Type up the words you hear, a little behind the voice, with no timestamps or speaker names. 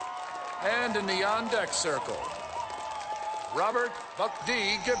And in the on-deck circle, Robert Buck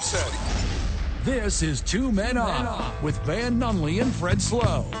D. Gibson. This is Two Men Up with Van Nunley and Fred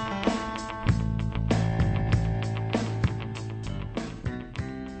Slow.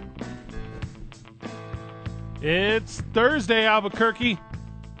 It's Thursday, Albuquerque.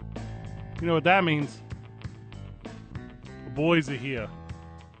 You know what that means. The boys are here.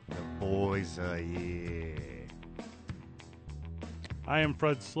 The boys are here. I am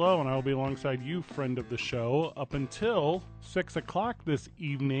Fred Slow, and I will be alongside you, friend of the show, up until 6 o'clock this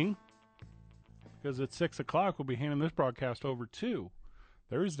evening. Because at 6 o'clock, we'll be handing this broadcast over to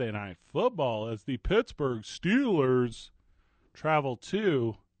Thursday Night Football as the Pittsburgh Steelers travel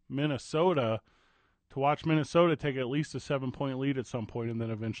to Minnesota to watch Minnesota take at least a 7-point lead at some point and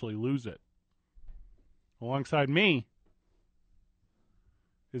then eventually lose it. Alongside me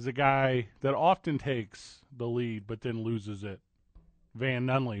is a guy that often takes the lead but then loses it. Van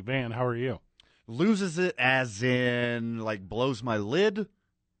Nunley. Van, how are you? Loses it as in, like, blows my lid?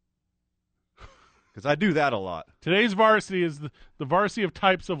 Because I do that a lot. Today's varsity is the varsity of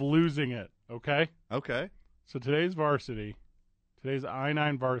types of losing it, okay? Okay. So today's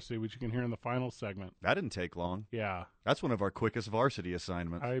I-9 varsity, which you can hear in the final segment. That didn't take long. Yeah. That's one of our quickest varsity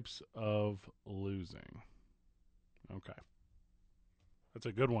assignments. Types of losing. Okay. That's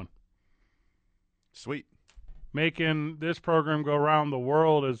a good one. Sweet. Making this program go around the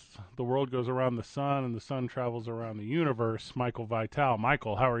world as the world goes around the sun and the sun travels around the universe, Michael Vitale.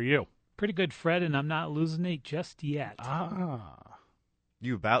 Michael, how are you? Pretty good, Fred, and I'm not losing it just yet.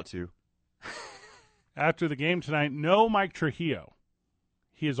 You about to. After the game tonight, no Mike Trujillo.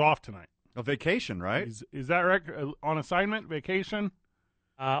 He is off tonight. A vacation, right? Is that right? On assignment? Vacation?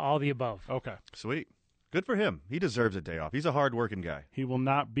 All the above. Okay. Sweet. Good for him. He deserves a day off. He's a hard-working guy. He will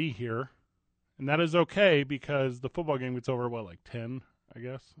not be here. And that is okay because the football game gets over, like 10, I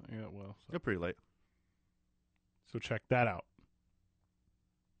guess? Yeah, well. You're pretty late. So check that out.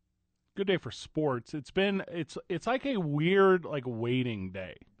 Good day for sports. It's like a weird, like, waiting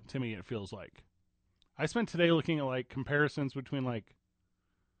day to me, it feels like. I spent today looking at, like, comparisons between, like,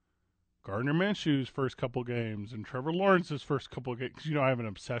 Gardner Minshew's first couple games and Trevor Lawrence's first couple games. Because, I have an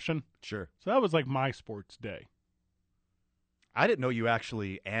obsession. Sure. So that was, like, my sports day. I didn't know you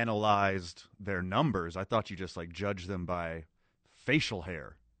actually analyzed their numbers. I thought you just, like, judged them by facial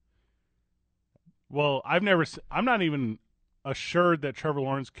hair. Well, I'm not even assured that Trevor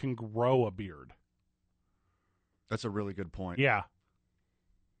Lawrence can grow a beard. That's a really good point. Yeah.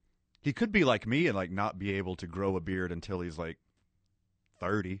 He could be like me and, like, not be able to grow a beard until he's, like,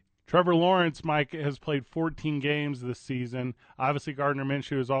 30. Trevor Lawrence, Mike, has played 14 games this season. Obviously, Gardner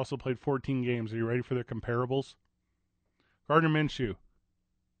Minshew has also played 14 games. Are you ready for their comparables? Gardner Minshew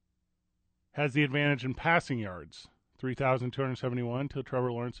has the advantage in passing yards, 3,271 to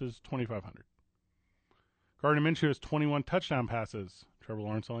Trevor Lawrence's 2,500. Gardner Minshew has 21 touchdown passes. Trevor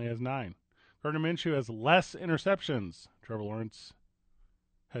Lawrence only has 9. Gardner Minshew has less interceptions. Trevor Lawrence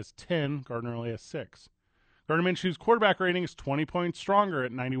has 10. Gardner only has 6. Gardner Minshew's quarterback rating is 20 points stronger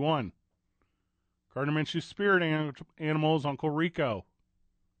at 91. Gardner Minshew's spirit animal is Uncle Rico.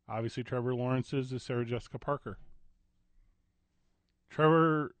 Obviously, Trevor Lawrence's is Sarah Jessica Parker.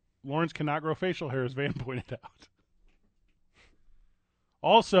 Trevor Lawrence cannot grow facial hair, as Van pointed out.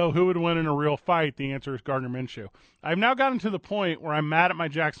 Also, who would win in a real fight? The answer is Gardner Minshew. I've now gotten to the point where I'm mad at my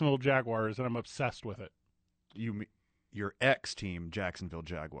Jacksonville Jaguars, and I'm obsessed with it. Your ex-team, Jacksonville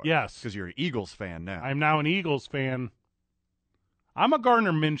Jaguars. Yes. Because you're an Eagles fan now. I'm now an Eagles fan. I'm a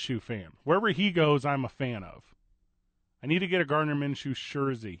Gardner Minshew fan. Wherever he goes, I'm a fan of. I need to get a Gardner Minshew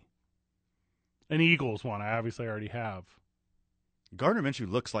jersey. An Eagles one, I obviously already have. Gardner Minshew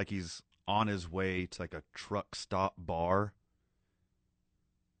looks like he's on his way to, like, a truck stop bar.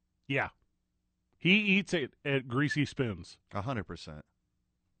 Yeah. He eats it at Greasy Spoons. 100%.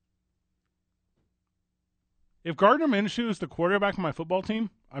 If Gardner Minshew is the quarterback of my football team,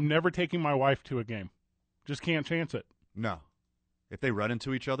 I'm never taking my wife to a game. Just can't chance it. No. If they run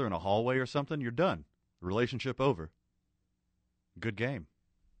into each other in a hallway or something, you're done. Relationship over. Good game.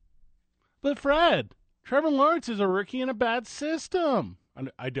 But Fred, Trevor Lawrence is a rookie in a bad system.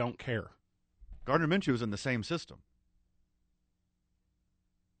 I don't care. Gardner Minshew is in the same system.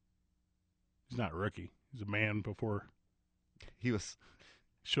 He's not a rookie. He's a man before He was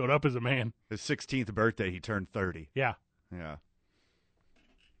showed up as a man. his 16th birthday. He turned 30. Yeah. Yeah.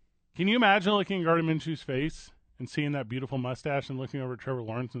 Can you imagine looking at Gardner Minshew's face and seeing that beautiful mustache and looking over at Trevor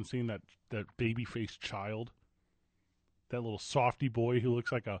Lawrence and seeing that baby-faced child? That little softy boy who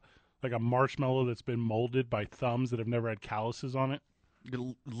looks like a marshmallow that's been molded by thumbs that have never had calluses on it.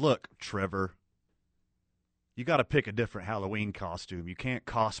 Look, Trevor. You got to pick a different Halloween costume. You can't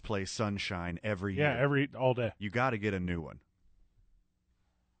cosplay Sunshine every year. All day. You got to get a new one.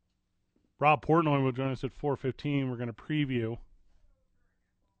 Rob Portnoy will join us at 4:15. We're going to preview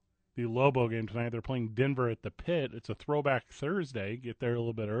the Lobo game tonight. They're playing Denver at the Pit. It's a throwback Thursday. Get there a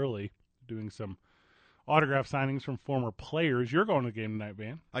little bit early. Doing some autograph signings from former players. You're going to the game tonight,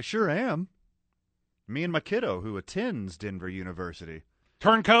 Van. I sure am. Me and my kiddo, who attends Denver University,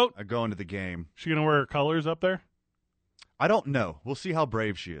 Turncoat? are going to the game. She going to wear her colors up there? I don't know. We'll see how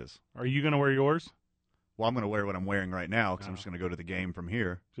brave she is. Are you going to wear yours? Well, I'm going to wear what I'm wearing right now because Oh. I'm just going to go to the game from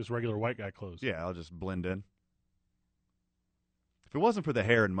here. Just regular white guy clothes. Yeah, I'll just blend in. If it wasn't for the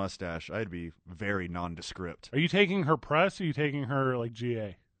hair and mustache, I'd be very nondescript. Are you taking her press or are you taking her like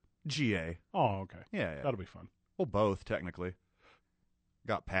GA? GA. Oh, okay. Yeah. That'll be fun. Well, both, technically.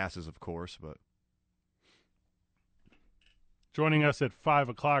 Got passes, of course, but... Joining us at 5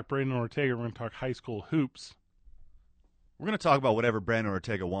 o'clock, Brandon Ortega. We're going to talk high school hoops. We're going to talk about whatever Brandon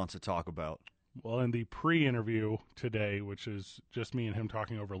Ortega wants to talk about. Well, in the pre-interview today, which is just me and him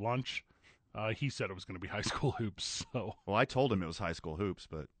talking over lunch, he said it was going to be high school hoops. So Well, I told him it was high school hoops,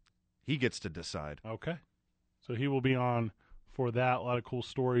 but he gets to decide. okay. So he will be on for that. A lot of cool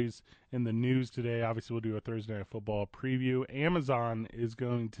stories in the news today. Obviously, we'll do a Thursday Night Football preview. Amazon is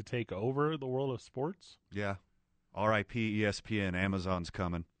going to take over the world of sports. Yeah. R.I.P. ESPN. Amazon's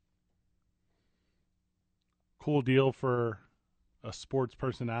coming. Cool deal for a sports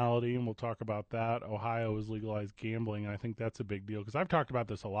personality, and we'll talk about that. Ohio has legalized gambling, and I think that's a big deal because I've talked about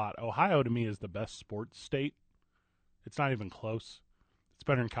this a lot. Ohio, to me, is the best sports state. It's not even close. It's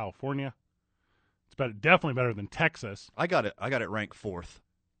better than California. It's definitely better than Texas. I got it ranked fourth.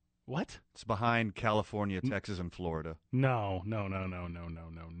 What? It's behind California, Texas, and Florida. No.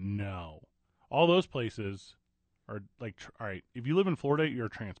 All those places are like, all right, if you live in Florida, you're a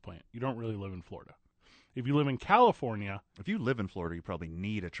transplant. You don't really live in Florida. If you live in California, If you live in Florida, you probably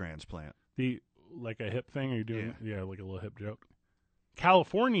need a transplant. like a hip thing, are you doing, yeah, like a little hip joke?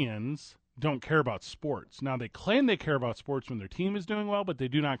 Californians don't care about sports. Now, they claim they care about sports when their team is doing well, but they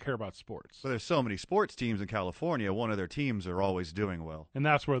do not care about sports. But there's so many sports teams in California, one of their teams are always doing well. And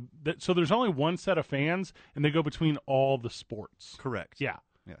that's where, so there's only one set of fans, and they go between all the sports. Correct. Yeah.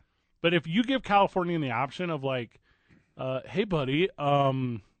 Yeah. But if you give Californian the option of like, hey, buddy,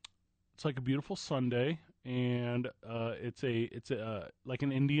 it's like a beautiful Sunday, and it's like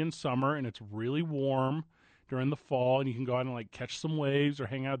an Indian summer, and it's really warm during the fall, and you can go out and like catch some waves or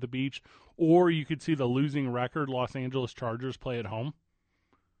hang out at the beach, or you could see the losing record Los Angeles Chargers play at home.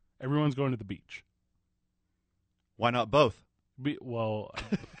 Everyone's going to the beach. Why not both? Well,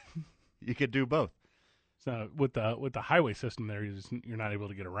 You could do both. so with the highway system there, you're not able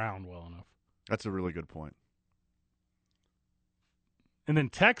to get around well enough. That's a really good point. And then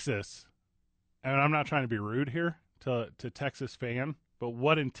Texas, and I'm not trying to be rude here to Texas fan, but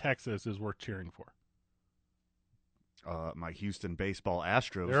what in Texas is worth cheering for? My Houston baseball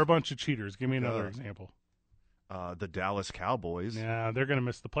Astros. They're a bunch of cheaters. Give me another Yeah. example. The Dallas Cowboys. Yeah, they're going to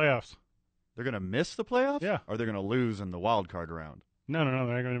miss the playoffs. They're going to miss the playoffs? Yeah. Or they're going to lose in the wild card round? No,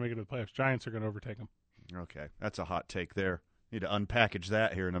 they're going to make it to the playoffs. Giants are going to overtake them. Okay. That's a hot take there. Need to unpackage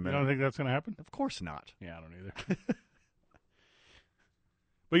that here in a You minute. don't think that's going to happen? Of course not. Yeah, I don't either.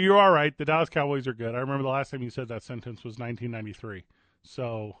 But you're all right. The Dallas Cowboys are good. I remember the last time you said that sentence was 1993.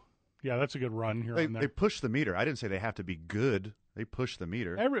 So, yeah, that's a good run here on They there. push the meter. I didn't say they have to be good. They push the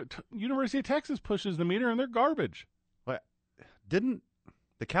meter. University of Texas pushes the meter, and they're garbage. Didn't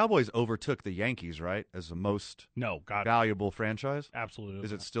the Cowboys overtook the Yankees, right, as the most No, God, valuable franchise? absolutely.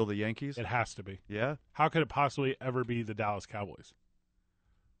 Is it still the Yankees? It has to be. Yeah. How could it possibly ever be the Dallas Cowboys?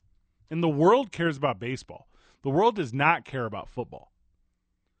 And the world cares about baseball. The world does not care about football.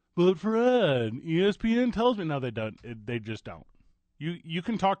 But Fred, ESPN tells me no, they don't. They just don't. You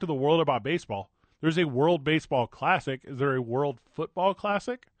can talk to the world about baseball. There's a World Baseball Classic. Is there a World Football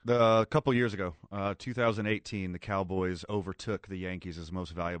Classic? A couple years ago, 2018, the Cowboys overtook the Yankees as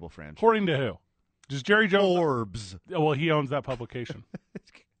most valuable franchise. According to who? Does Jerry Jones? Forbes. Oh, well, he owns that publication.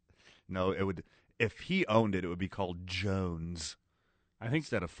 No, it would. If he owned it, it would be called Jones I think.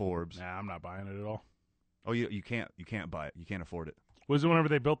 instead of Forbes. Nah, I'm not buying it at all. Oh, you can't buy it. You can't afford it. Was it whenever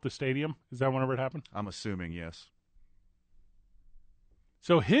they built the stadium? Is that whenever it happened? I'm assuming yes.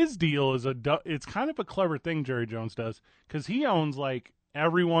 So his deal is it's kind of a clever thing Jerry Jones does because he owns like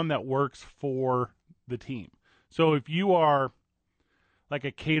everyone that works for the team. So if you are like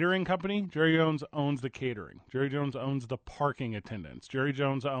a catering company, Jerry Jones owns the catering. Jerry Jones owns the parking attendants. Jerry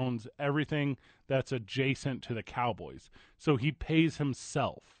Jones owns everything that's adjacent to the Cowboys. So he pays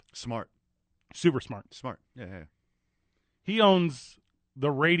himself. Smart. Super smart. Smart. Yeah. He owns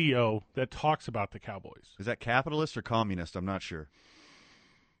the radio that talks about the Cowboys. Is that capitalist or communist? I'm not sure.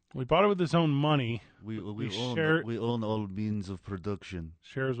 We bought it with his own money. We share- own all means of production.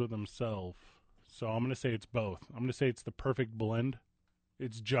 Shares with himself. So I'm going to say it's both. I'm going to say it's the perfect blend.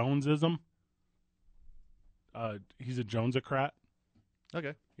 It's Jonesism. He's a Jonesocrat.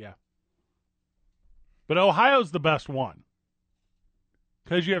 Okay. Yeah. But Ohio's the best one.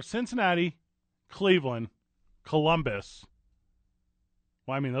 Because you have Cincinnati, Cleveland, Columbus.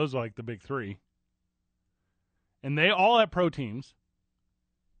 Well, I mean, those are like the big three. And they all have pro teams.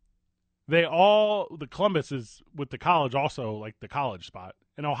 The Columbus is with the college also like the college spot.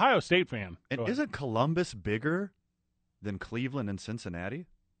 An Ohio State fan. And isn't Columbus bigger than Cleveland and Cincinnati?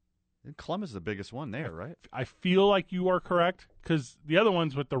 And Columbus is the biggest one there, right? I feel like you are correct because the other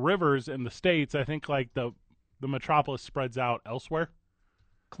ones with the rivers and the states, I think like the metropolis spreads out elsewhere.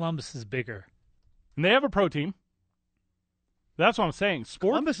 Columbus is bigger. And they have a pro team. That's what I'm saying.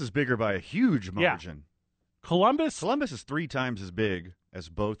 Columbus is bigger by a huge margin. Columbus is 3 times as big as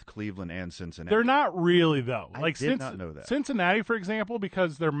both Cleveland and Cincinnati. They're not really, though. I did not know that. Cincinnati, for example,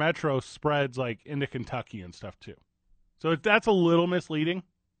 because their metro spreads like into Kentucky and stuff too. So that's a little misleading.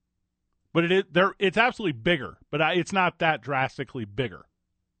 But it's absolutely bigger, but it's not that drastically bigger.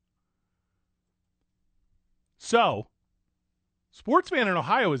 So, Sportsfan in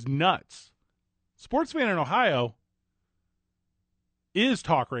Ohio is nuts. Sportsfan in Ohio is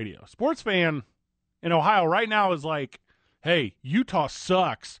talk radio. Sportsfan in Ohio right now is like, hey, Utah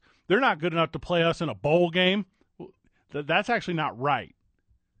sucks. They're not good enough to play us in a bowl game. That's actually not right.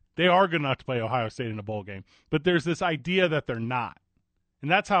 They are good enough to play Ohio State in a bowl game. But there's this idea that they're not. And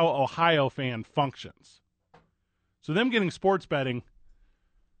that's how Ohio fan functions. So them getting sports betting,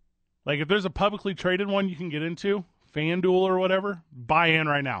 like if there's a publicly traded one you can get into, FanDuel or whatever, buy in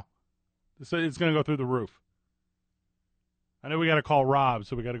right now. It's going to go through the roof. I know we got to call Rob,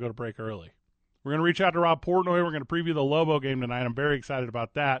 so we got to go to break early. We're going to reach out to Rob Portnoy. We're going to preview the Lobo game tonight. I'm very excited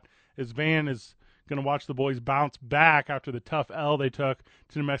about that, as Van is going to watch the boys bounce back after the tough L they took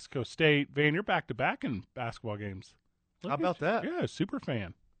to New Mexico State. Van, you're back-to-back in basketball games. How about that? Yeah, super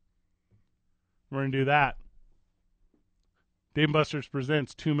fan. We're going to do that. Dave & Buster's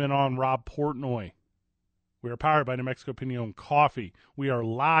presents 2 Men On, Rob Portnoy. We are powered by New Mexico Pinon Coffee. We are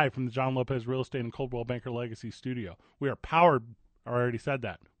live from the John Lopez Real Estate and Coldwell Banker Legacy Studio. We are powered, I already said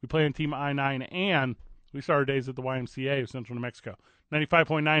that. We play on Team I-9, and we start our days at the YMCA of Central New Mexico.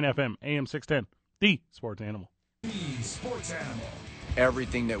 95.9 FM, AM 610, the Sports Animal. The Sports Animal.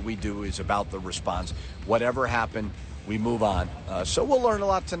 Everything that we do is about the response. Whatever happened, we move on. So we'll learn a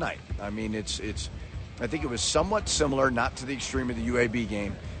lot tonight. I mean, I think it was somewhat similar, not to the extreme of the UAB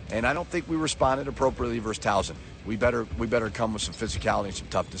game, and I don't think we responded appropriately versus Towson. We better come with some physicality and some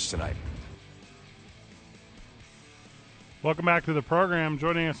toughness tonight. Welcome back to the program.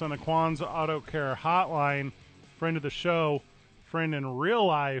 Joining us on the Quan's Auto Care Hotline, friend of the show, friend in real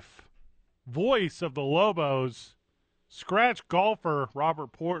life, voice of the Lobos, scratch golfer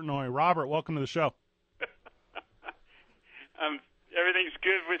Robert Portnoy. Robert, welcome to the show. Everything's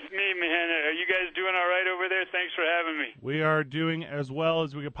good with me, man. Are you guys doing all right over there? Thanks for having me. We are doing as well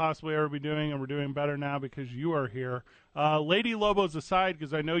as we could possibly ever be doing, and we're doing better now because you are here. Lady Lobos aside,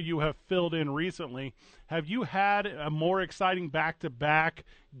 because I know you have filled in recently, have you had a more exciting back-to-back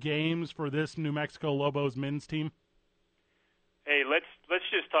games for this New Mexico Lobos men's team? Hey, let's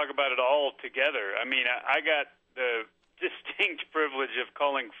just talk about it all together. I mean, I got the distinct privilege of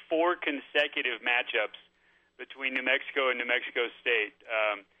calling 4 consecutive matchups between New Mexico and New Mexico State.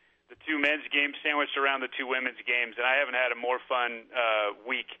 The 2 men's games sandwiched around the 2 women's games, and I haven't had a more fun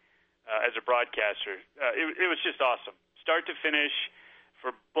week as a broadcaster. It was just awesome. Start to finish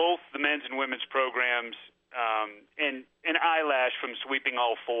for both the men's and women's programs, and an eyelash from sweeping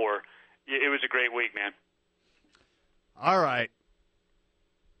all 4. It was a great week, man. All right.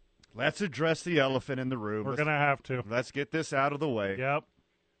 Let's address the elephant in the room. We're going to have to. Let's get this out of the way. Yep.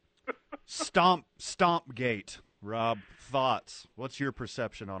 Stomp gate. Rob, thoughts? What's your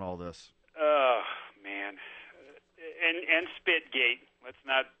perception on all this? Oh, man. And spit gate. Let's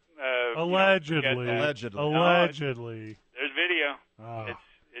not allegedly. Allegedly. There's video. Oh.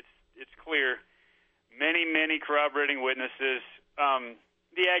 It's clear. Many corroborating witnesses.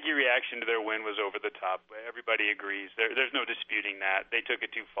 The Aggie reaction to their win was over the top. Everybody agrees. There's no disputing that. They took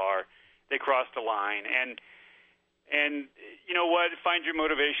it too far. They crossed the line. And you know what? Find your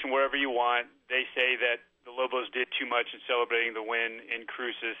motivation wherever you want. They say that the Lobos did too much in celebrating the win in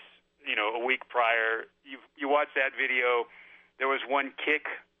Cruces, a week prior. You watch that video. There was one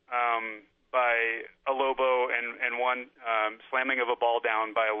kick by a Lobo and one slamming of a ball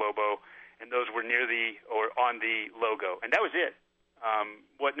down by a Lobo, and those were near or on the logo. And that was it.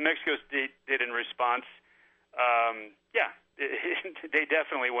 What New Mexico did in response, they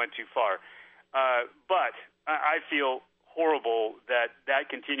definitely went too far. But I feel horrible that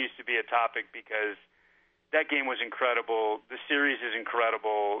continues to be a topic because that game was incredible. The series is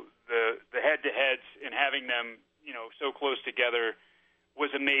incredible. The head-to-heads and having them, so close together was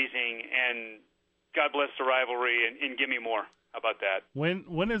amazing. And God bless the rivalry and give me more. How about that?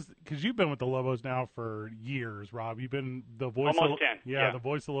 When is, because you've been with the Lobos now for years, Rob. You've been the voice almost of 10. Yeah, the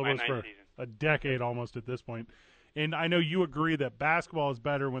voice of Lobos for season. a decade almost at this point. And I know you agree that basketball is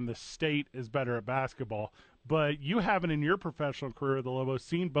better when the state is better at basketball. But you haven't in your professional career, the Lobos,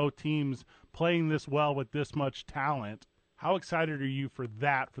 seen both teams playing this well with this much talent. How excited are you for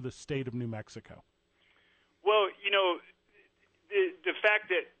that for the state of New Mexico? Well, the fact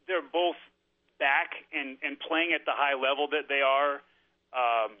that they're both back and playing at the high level that they are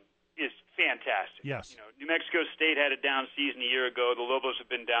is fantastic. Yes. New Mexico State had a down season a year ago. The Lobos have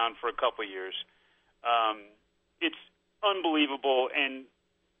been down for a couple of years. It's unbelievable, and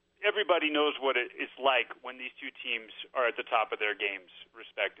everybody knows what it's like when these two teams are at the top of their games,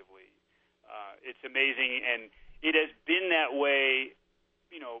 respectively. It's amazing, and it has been that way,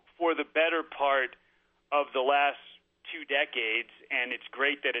 for the better part of the last 2 decades, and it's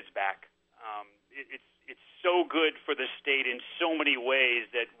great that it's back. It's so good for the state in so many ways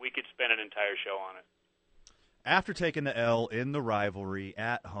that we could spend an entire show on it. After taking the L in the rivalry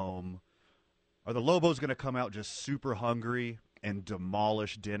at home, are the Lobos going to come out just super hungry and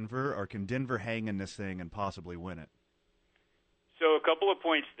demolish Denver, or can Denver hang in this thing and possibly win it? So a couple of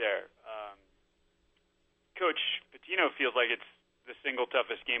points there. Coach Pitino feels like it's the single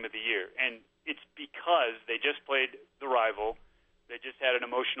toughest game of the year, and it's because they just played the rival. They just had an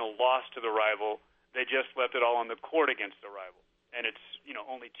emotional loss to the rival. They just left it all on the court against the rival. And it's,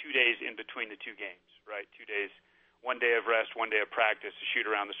 only 2 days in between the two games, right? 2 days, 1 day of rest, 1 day of practice, a shoot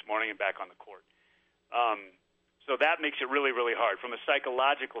around this morning and back on the court. So that makes it really, really hard from a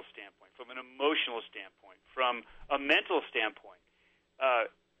psychological standpoint, from an emotional standpoint, from a mental standpoint.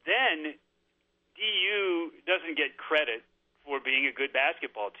 Then DU doesn't get credit for being a good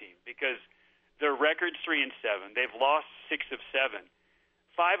basketball team because their record's 3-7. They've lost 6 of 7.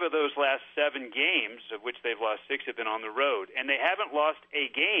 5 of those last 7 games, of which they've lost 6, have been on the road. And they haven't lost a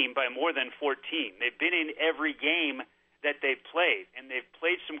game by more than 14. They've been in every game that they've played, and they've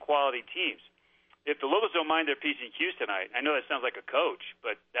played some quality teams. If the Lobos don't mind their P's and Q's tonight, I know that sounds like a coach,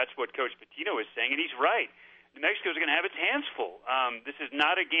 but that's what Coach Pitino is saying, and he's right. New Mexico's going to have its hands full. This is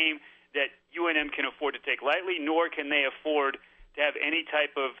not a game that UNM can afford to take lightly, nor can they afford to have any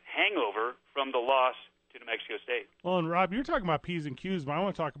type of hangover from the loss to New Mexico State. Well, and Rob, you're talking about P's and Q's, but I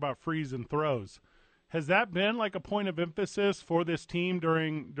want to talk about frees and throws. Has that been like a point of emphasis for this team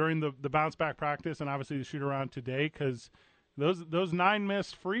during the bounce back practice and obviously the shoot around today? Because those 9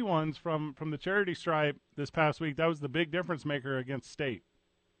 missed free ones from the charity stripe this past week, that was the big difference maker against State.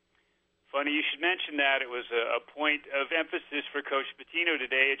 Funny you should mention that. It was a point of emphasis for Coach Pitino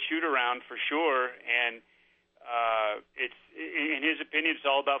today at shoot around for sure, and it's in his opinion, it's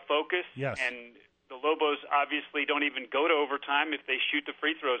all about focus. Yes. And the Lobos obviously don't even go to overtime if they shoot the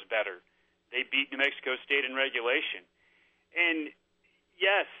free throws better. They beat New Mexico State in regulation. And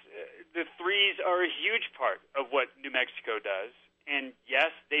yes, the threes are a huge part of what New Mexico does. And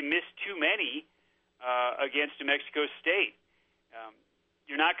yes, they missed too many against New Mexico State.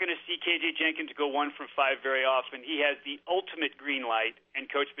 You're not going to see KJ Jenkins go 1 from 5 very often. He has the ultimate green light, and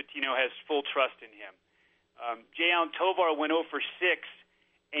Coach Pitino has full trust in him. Jayon Tovar went 0 for 6,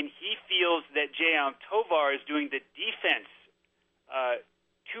 and he feels that Jayon Tovar is doing the defense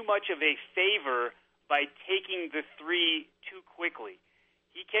too much of a favor by taking the 3 too quickly.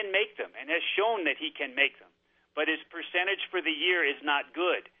 He can make them, and has shown that he can make them, but his percentage for the year is not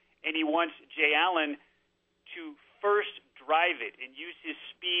good, and he wants Jay Allen to first drive it and use his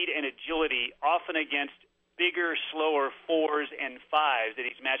speed and agility, often against bigger, slower 4s and 5s that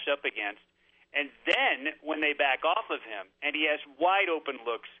he's matched up against. And then when they back off of him and he has wide open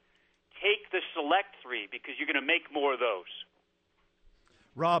looks, take the select 3 because you're going to make more of those.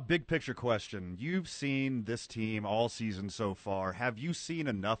 Rob, big picture question. You've seen this team all season so far. Have you seen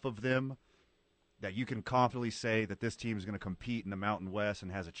enough of them that you can confidently say that this team is going to compete in the Mountain West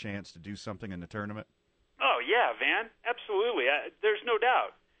and has a chance to do something in the tournament? Oh, yeah, Van. Absolutely. There's no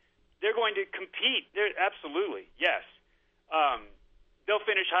doubt. They're going to compete. Absolutely, yes. They'll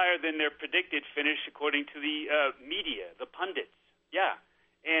finish higher than their predicted finish according to the media, the pundits. Yeah.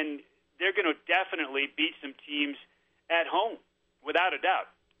 And they're going to definitely beat some teams at home, without a doubt.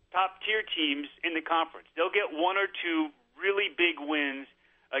 Top-tier teams in the conference. They'll get 1 or 2 really big wins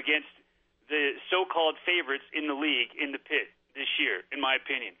against the so-called favorites in the league in the pit. this year, in my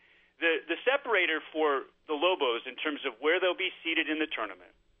opinion. The separator for the Lobos in terms of where they'll be seated in the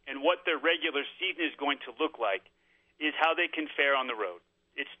tournament and what their regular season is going to look like is how they can fare on the road.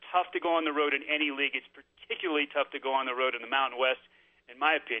 It's tough to go on the road in any league. It's particularly tough to go on the road in the Mountain West, in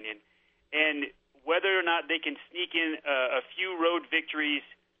my opinion. And whether or not they can sneak in a few road victories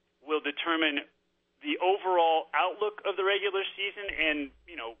will determine the overall outlook of the regular season and,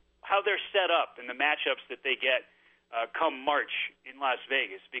 how they're set up and the matchups that they get come March in Las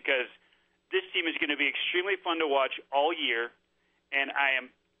Vegas, because this team is going to be extremely fun to watch all year, and I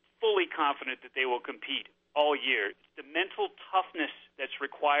am fully confident that they will compete all year. It's the mental toughness that's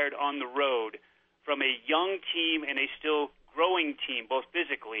required on the road from a young team and a still growing team, both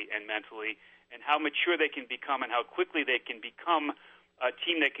physically and mentally, and how mature they can become and how quickly they can become a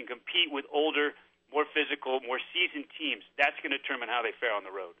team that can compete with older, more physical, more seasoned teams. That's going to determine how they fare on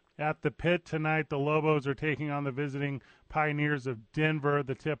the road. At the Pit tonight, the Lobos are taking on the visiting Pioneers of Denver.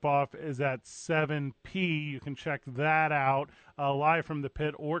 The tip-off is at 7 p.m. You can check that out live from the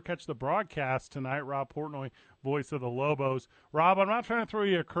Pit or catch the broadcast tonight. Rob Portnoy, voice of the Lobos. Rob, I'm not trying to throw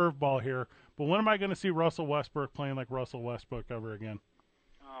you a curveball here, but when am I going to see Russell Westbrook playing like Russell Westbrook ever again?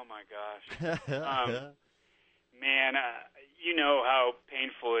 Oh, my gosh. Man, you know how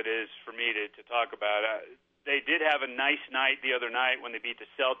painful it is for me to talk about. They did have a nice night the other night when they beat the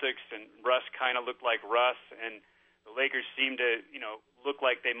Celtics, and Russ kind of looked like Russ, and the Lakers seemed to, look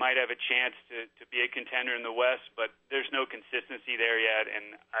like they might have a chance to be a contender in the West, but there's no consistency there yet.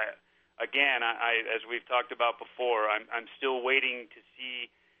 And I as we've talked about before, I'm still waiting to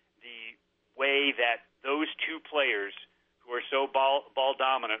see the way that those two players who are so ball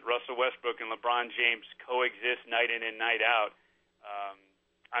dominant, Russell Westbrook and LeBron James, coexist night in and night out.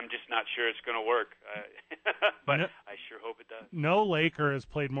 I'm just not sure it's going to work, but I sure hope it does. No Laker has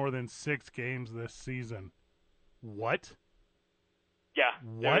played more than 6 games this season. What? Yeah,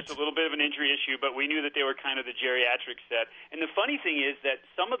 there's a little bit of an injury issue, but we knew that they were kind of the geriatric set. And the funny thing is that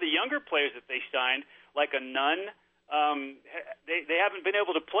some of the younger players that they signed, like a Nunn, they haven't been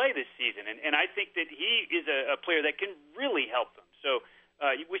able to play this season. And I think that he is a player that can really help them. So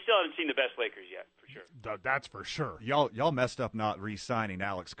we still haven't seen the best Lakers yet, for sure. That's for sure. Y'all messed up not re-signing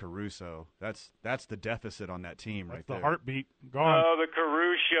Alex Caruso. That's the deficit on that team right there. The heartbeat. Gone. Oh, the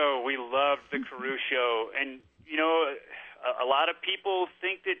Caruso. We loved the Caruso. And, a lot of people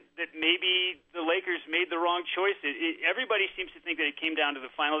think that maybe the Lakers made the wrong choice. Everybody seems to think that it came down to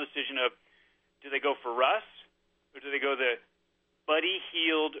the final decision of, do they go for Russ or do they go the Buddy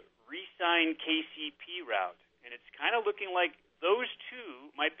Hield re-sign KCP route? And it's kind of looking like those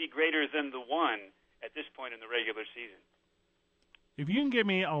two might be greater than the one at this point in the regular season. If you can give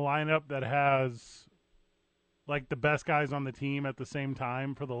me a lineup that has like the best guys on the team at the same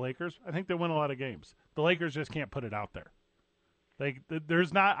time for the Lakers, I think they win a lot of games. The Lakers just can't put it out there. Like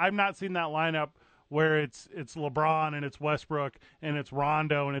I've not seen that lineup where it's LeBron and it's Westbrook and it's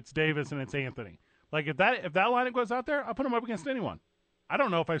Rondo and it's Davis and it's Anthony. Like if that lineup goes out there, I'll put them up against anyone. I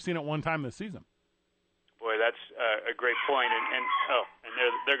don't know if I've seen it one time this season. Boy, that's a great point. And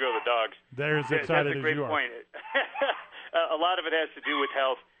there go the dogs. They're as excited as you are. That's a great point. A lot of it has to do with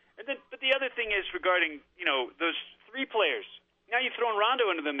health. But the other thing is regarding, those 3 players. Now you've thrown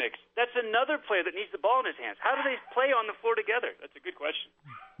Rondo into the mix. That's another player that needs the ball in his hands. How do they play on the floor together? That's a good question.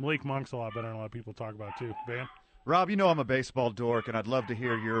 Malik Monk's a lot better than a lot of people talk about, too. Van? Rob, I'm a baseball dork, and I'd love to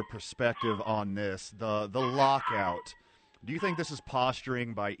hear your perspective on this. The lockout. Do you think this is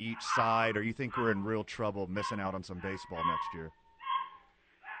posturing by each side, or you think we're in real trouble missing out on some baseball next year?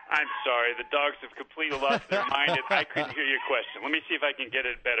 I'm sorry. The dogs have completely lost their mind. I couldn't hear your question. Let me see if I can get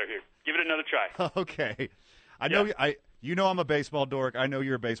it better here. Give it another try. Okay. I know I'm a baseball dork. I know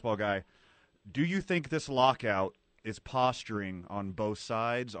you're a baseball guy. Do you think this lockout is posturing on both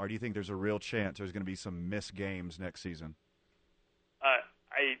sides, or do you think there's a real chance there's going to be some missed games next season?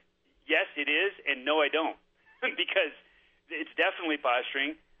 Yes, it is, and no, I don't, because it's definitely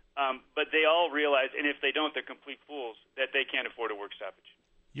posturing. But they all realize, and if they don't, they're complete fools, that they can't afford a work stoppage.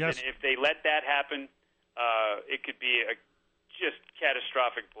 Yes. And if they let that happen, it could be a just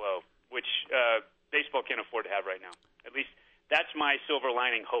catastrophic blow, which baseball can't afford to have right now. At least that's my silver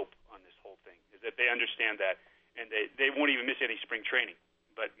lining hope on this whole thing, is that they understand that, and they won't even miss any spring training.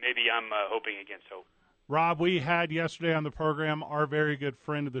 But maybe I'm hoping against hope. Rob, we had yesterday on the program our very good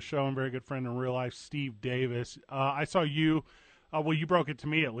friend of the show and very good friend in real life, Steve Davis. I saw you. You broke it to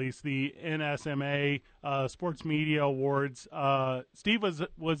me at least, the NSMA Sports Media Awards. Steve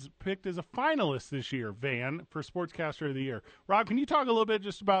was picked as a finalist this year, Van, for Sportscaster of the Year. Rob, can you talk a little bit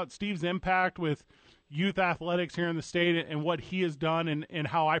just about Steve's impact with, youth athletics here in the state and what he has done and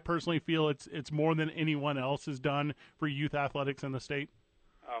how I personally feel it's more than anyone else has done for youth athletics in the state?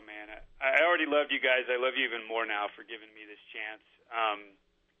 Oh, man, I already loved you guys. I love you even more now for giving me this chance.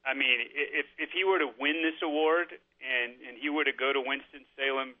 I mean, if he were to win this award and he were to go to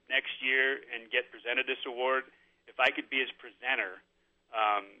Winston-Salem next year and get presented this award, if I could be his presenter,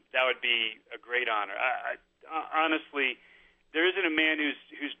 that would be a great honor. Honestly, there isn't a man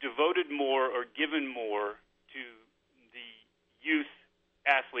who's devoted more or given more to the youth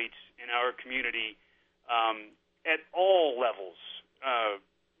athletes in our community at all levels,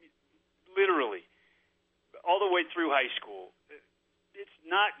 literally, all the way through high school. It's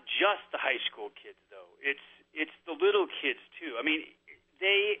not just the high school kids, though. It's the little kids, too. I mean,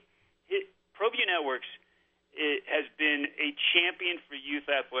 ProView Networks has been a champion for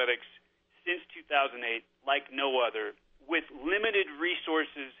youth athletics since 2008 like no other. With limited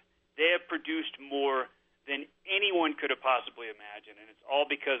resources, they have produced more than anyone could have possibly imagined, and it's all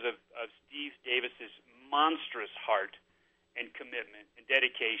because of Steve Davis's monstrous heart and commitment and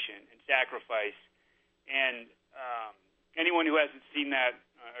dedication and sacrifice. And anyone who hasn't seen that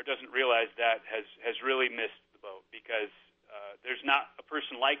or doesn't realize that has really missed the boat, because there's not a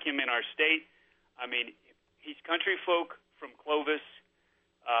person like him in our state. I mean, he's country folk from Clovis.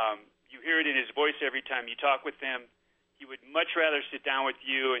 You hear it in his voice every time you talk with him. He would much rather sit down with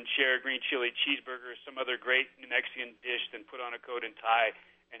you and share a green chili cheeseburger or some other great New Mexican dish than put on a coat and tie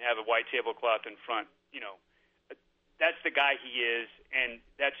and have a white tablecloth in front. You know, that's the guy he is, and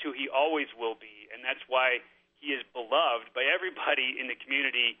that's who he always will be, and that's why he is beloved by everybody in the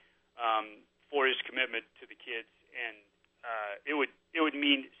community for his commitment to the kids. And it would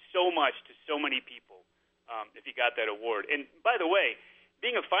mean so much to so many people if he got that award. And by the way,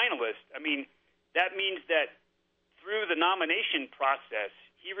 being a finalist, I mean, that means that through the nomination process,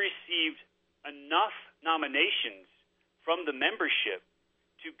 he received enough nominations from the membership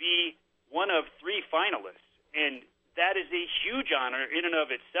to be one of 3 finalists. And that is a huge honor in and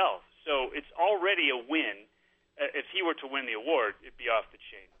of itself. So it's already a win. If he were to win the award, it'd be off the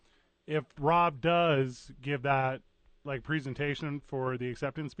chain. If Rob does give that presentation for the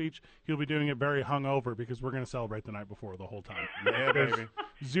acceptance speech, he'll be doing it very hungover, because we're going to celebrate the night before the whole time. Yeah, baby.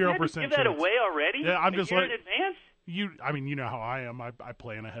 0% give that away already? Yeah, I'm just in advance? You know how I am. I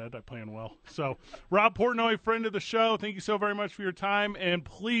plan ahead. I plan well. So, Rob Portnoy, friend of the show, thank you so very much for your time, and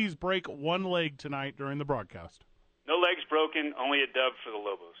please break one leg tonight during the broadcast. No legs broken, only a dub for the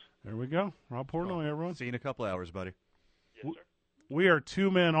Lobos. There we go. Rob Portnoy, everyone. See you in a couple hours, buddy. Yes, sir. We are 2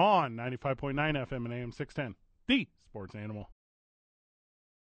 men on 95.9 FM and AM 610, the Sports Animal.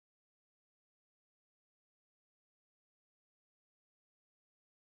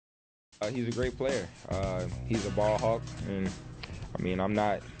 He's a great player. He's a ball hawk, and I mean, I'm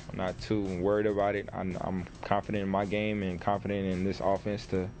not too worried about it. I'm confident in my game and confident in this offense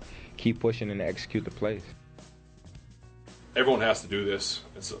to keep pushing and execute the plays. Everyone has to do this,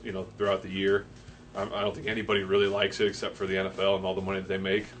 throughout the year. I don't think anybody really likes it except for the NFL and all the money that they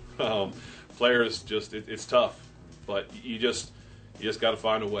make. Players it's tough, but you just got to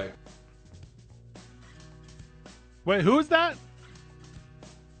find a way. Wait, who is that?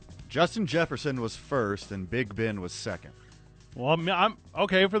 Justin Jefferson was first, and Big Ben was second. Well, I'm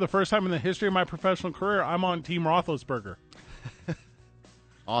okay. For the first time in the history of my professional career, I'm on Team Roethlisberger.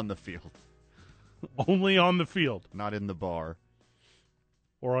 On the field. Only on the field. Not in the bar.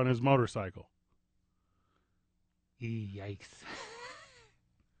 Or on his motorcycle. Yikes.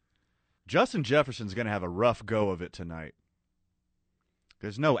 Justin Jefferson's going to have a rough go of it tonight.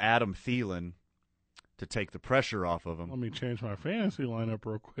 There's no Adam Thielen to take the pressure off of him. Let me change my fantasy lineup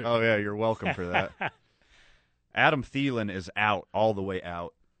real quick. Oh, yeah, you're welcome for that. Adam Thielen is out, all the way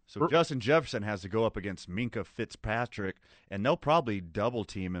out. So Justin Jefferson has to go up against Minkah Fitzpatrick, and they'll probably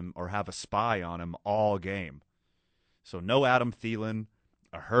double-team him or have a spy on him all game. So no Adam Thielen,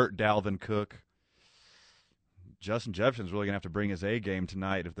 a hurt Dalvin Cook. Justin Jefferson's really going to have to bring his A game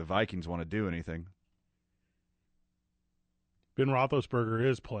tonight if the Vikings want to do anything. Ben Roethlisberger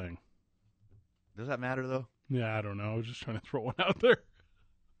is playing. Does that matter, though? Yeah, I don't know. I was just trying to throw one out there.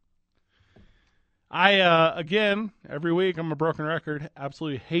 Again, every week, I'm a broken record,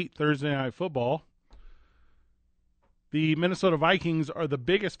 absolutely hate Thursday Night Football. The Minnesota Vikings are the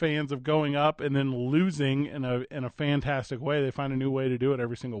biggest fans of going up and then losing in a fantastic way. They find a new way to do it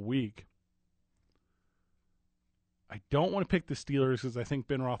every single week. I don't want to pick the Steelers because I think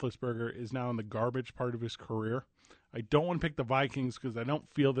Ben Roethlisberger is now in the garbage part of his career. I don't want to pick the Vikings because I don't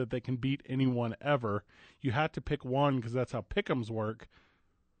feel that they can beat anyone ever. You have to pick one because that's how pick'ems work.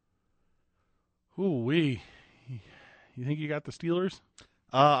 Ooh-wee. You think you got the Steelers?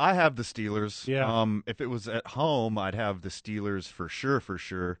 I have the Steelers. Yeah. If it was at home, I'd have the Steelers for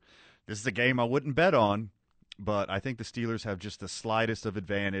sure. This is a game I wouldn't bet on, but I think the Steelers have just the slightest of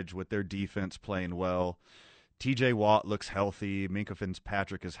advantage with their defense playing well. TJ Watt looks healthy. Minkah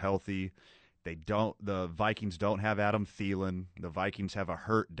Fitzpatrick is healthy. The Vikings don't have Adam Thielen. The Vikings have a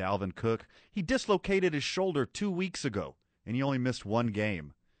hurt Dalvin Cook. He dislocated his shoulder 2 weeks ago, and he only missed one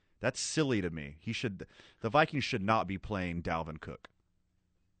game. That's silly to me. The Vikings should not be playing Dalvin Cook.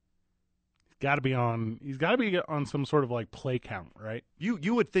 He's got to be on some sort of like play count, right?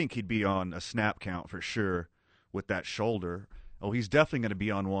 You would think he'd be on a snap count for sure with that shoulder. Oh, he's definitely going to be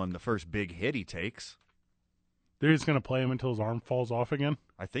on one the first big hit he takes. They're just going to play him until his arm falls off again?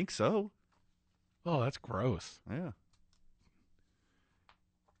 I think so. Oh, that's gross. Yeah.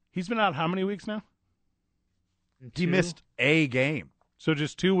 He's been out how many weeks now? He missed a game. So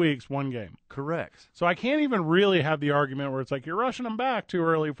just 2 weeks, one game. Correct. So I can't even really have the argument where it's like you're rushing him back too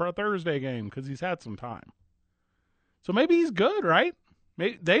early for a Thursday game because he's had some time. So maybe he's good, right?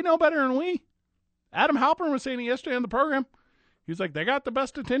 Maybe they know better than we. Adam Halpern was saying it yesterday on the program. He was like, they got the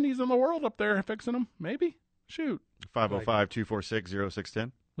best attendees in the world up there fixing them. Maybe. Shoot.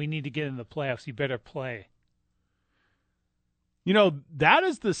 505-246-0610. We need to get in the playoffs. You better play. You know, that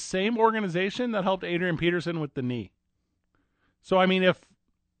is the same organization that helped Adrian Peterson with the knee. So, I mean, if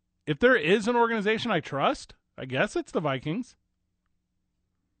there is an organization I trust, I guess it's the Vikings.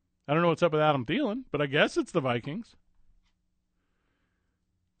 I don't know what's up with Adam Thielen, but I guess it's the Vikings.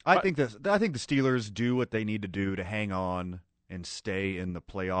 I think the Steelers do what they need to do to hang on and stay in the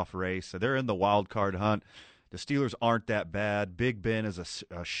playoff race. So they're in the wild card hunt. The Steelers aren't that bad. Big Ben is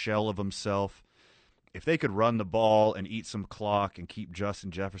a shell of himself. If they could run the ball and eat some clock and keep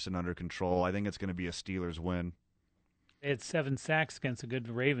Justin Jefferson under control, I think it's going to be a Steelers win. They had 7 sacks against a good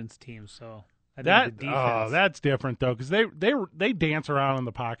Ravens team, so I think the defense. That's different though, because they dance around in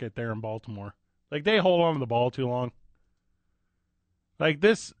the pocket there in Baltimore. Like they hold on to the ball too long. Like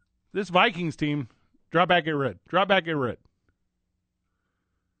this Vikings team, drop back, get rid. Drop back, get rid.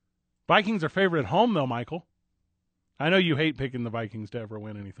 Vikings are favored at home though, Michael. I know you hate picking the Vikings to ever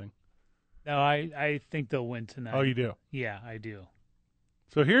win anything. No, I think they'll win tonight. Oh, you do? Yeah, I do.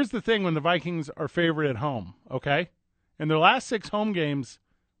 So here's the thing when the Vikings are favored at home, okay? In their last 6 home games,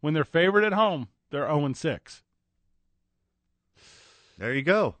 when they're favored at home, they're 0-6. There you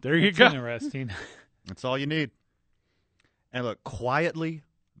go. There you That's go. interesting. That's all you need. And look, quietly,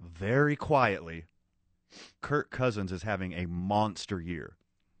 very quietly, Kirk Cousins is having a monster year.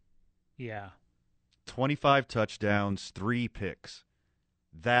 Yeah. 25 touchdowns, 3 picks.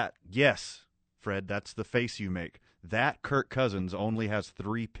 That, yes, Fred, that's the face you make. That Kirk Cousins only has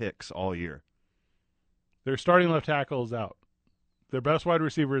 3 picks all year. Their starting left tackle is out. Their best wide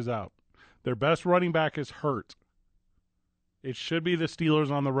receiver is out. Their best running back is hurt. It should be the Steelers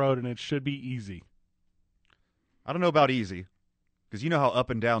on the road, and it should be easy. I don't know about easy, because you know how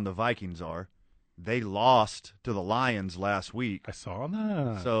up and down the Vikings are. They lost to the Lions last week. I saw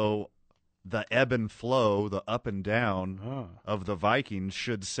that. So the ebb and flow, the up and down of the Vikings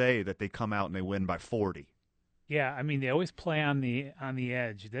should say that they come out and they win by 40. Yeah, I mean they always play on the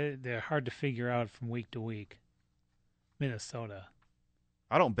edge. They're hard to figure out from week to week. Minnesota.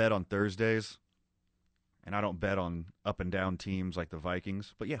 I don't bet on Thursdays, and I don't bet on up and down teams like the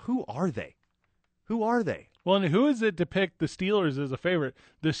Vikings. But yeah, who are they? Who are they? Well, and who is it to pick the Steelers as a favorite?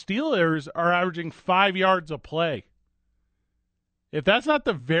 The Steelers are averaging 5 yards a play. If that's not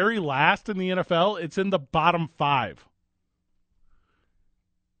the very last in the NFL, it's in the bottom 5.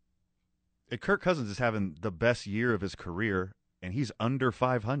 And Kirk Cousins is having the best year of his career, and he's under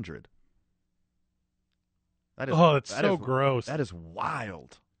 500. It's so gross. That is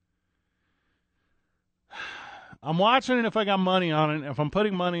wild. I'm watching it if I got money on it. If I'm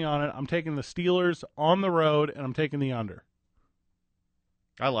putting money on it, I'm taking the Steelers on the road, and I'm taking the under.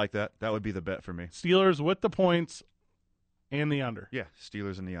 I like that. That would be the bet for me. Steelers with the points and the under. Yeah,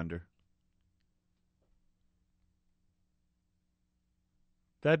 Steelers in the under.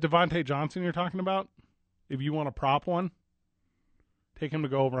 That Devontae Johnson you're talking about, if you want to prop one, take him to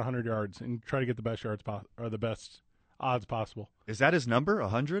go over 100 yards and try to get the best yards or the best odds possible. Is that his number,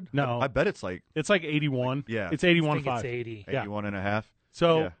 100? No. I bet it's like 81. Yeah. It's 81.5. I think it's 80. 81 and a half.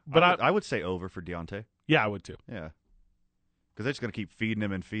 So, yeah. but I would say over for Deontay. Yeah, I would too. Yeah. Because they're just going to keep feeding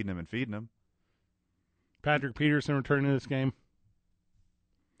him and feeding him and feeding him. Patrick Peterson returning to this game.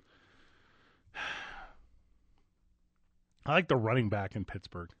 I like the running back in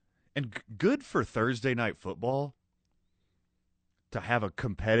Pittsburgh. And good for Thursday night football to have a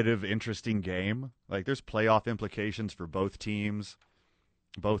competitive, interesting game. Like, there's playoff implications for both teams.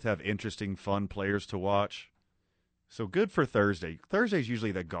 Both have interesting, fun players to watch. So good for Thursday. Thursday's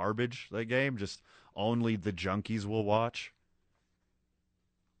usually the garbage, that game. Just only the junkies will watch.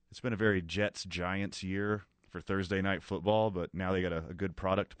 It's been a very Jets-Giants year for Thursday night football, but now they got a good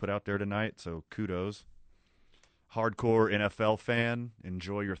product to put out there tonight, so kudos. Hardcore NFL fan,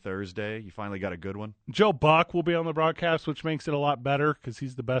 enjoy your Thursday. You finally got a good one. Joe Buck will be on the broadcast, which makes it a lot better because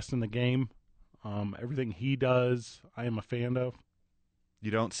he's the best in the game. Everything he does, I am a fan of.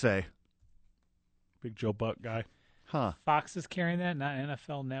 You don't say. Big Joe Buck guy. Huh. Fox is carrying that, not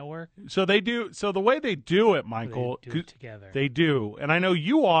NFL Network. So they do. So the way they do it, Michael, They do it together. They do, and I know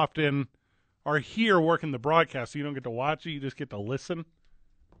you often are here working the broadcast, so you don't get to watch it. You just get to listen.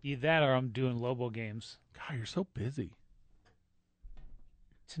 Either that or I'm doing Lobo games. God, you're so busy.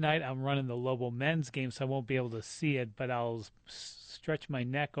 Tonight I'm running the Lobo men's game, so I won't be able to see it, but I'll stretch my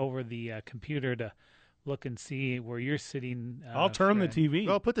neck over the computer to look and see where you're sitting. I'll turn the Fred. TV.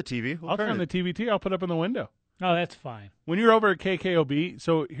 Well, put the TV. I'll turn the TV. I'll put up in the window. Oh, that's fine. When you're over at KKOB,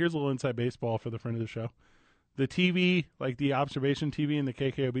 so here's a little inside baseball for the friend of the show. The TV, like the observation TV in the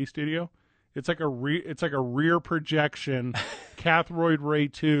KKOB studio, it's like a rear projection cathode ray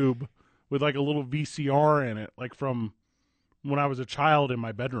tube with like a little VCR in it, like from when I was a child in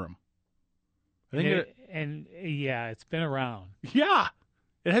my bedroom. I think Yeah, it's been around. Yeah.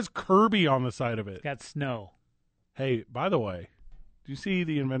 It has Kirby on the side of it. It's got snow. Hey, by the way, did you see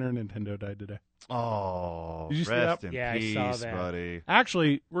the inventor of Nintendo died today? Oh, Did you see rest that? in Yeah, I peace, saw that. buddy.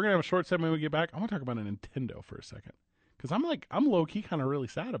 Actually, we're gonna have a short segment when we get back. I want to talk about a Nintendo for a second because I'm low key kind of really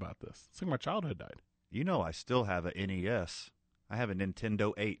sad about this. It's like my childhood died. You know I still have a NES. I have a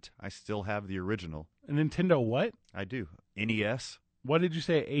Nintendo 8. I still have the original. A Nintendo what? I do. NES What did you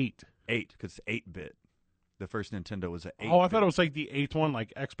say? 8? 8, because it's 8-bit. The first Nintendo was an 8. Oh, I thought it was like the 8th one,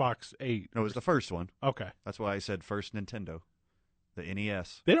 like Xbox 8. No, it was the first one. Okay. That's why I said first Nintendo. The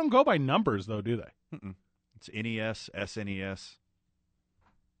NES. They don't go by numbers though, do they? Mm-mm. It's NES, SNES.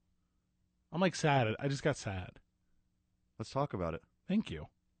 I'm like sad. I just got sad. Let's talk about it. Thank you.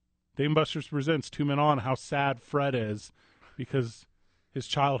 Dame Busters presents 2 Men On, how sad Fred is because his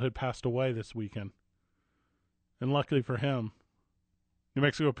child had passed away this weekend. And luckily for him, New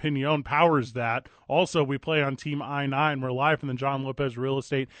Mexico Pinon powers that. Also, we play on Team I-9. We're live from the John Lopez Real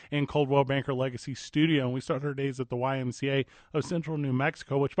Estate and Coldwell Banker Legacy Studio, and we start our days at the YMCA of Central New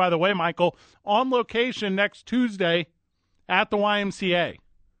Mexico, which, by the way, Michael, on location next Tuesday at the YMCA.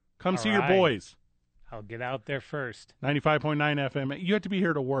 Come see your boys. I'll get out there first. 95.9 FM. You have to be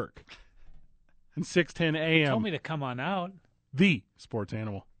here to work. And 6:10 a.m. Told me to come on out. The Sports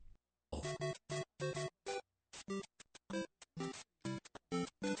Animal.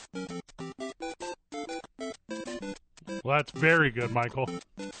 Well, that's very good, Michael.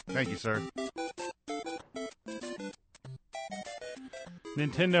 Thank you, sir.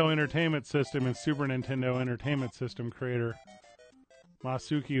 Nintendo Entertainment System and Super Nintendo Entertainment System creator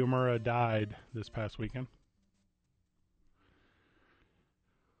Masuki Umura died this past weekend.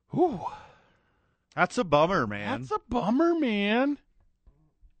 Whew. That's a bummer, man. That's a bummer, man. I'm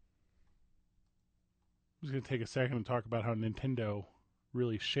just going to take a second and talk about how Nintendo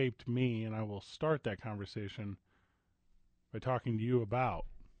really shaped me, and I will start that conversation by talking to you about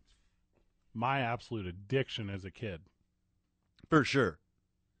my absolute addiction as a kid. For sure.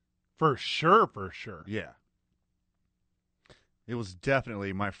 For sure. Yeah. It was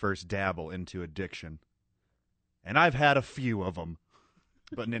definitely my first dabble into addiction. And I've had a few of them.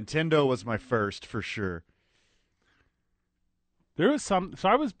 But Nintendo was my first, for sure. There was so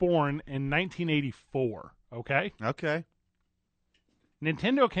I was born in 1984, okay? Okay.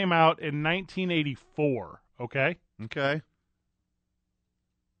 Nintendo came out in 1984, okay? Okay.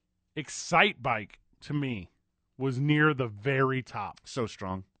 Excite Bike, to me, was near the very top. So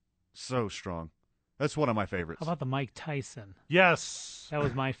strong. So strong. That's one of my favorites. How about the Mike Tyson? Yes. That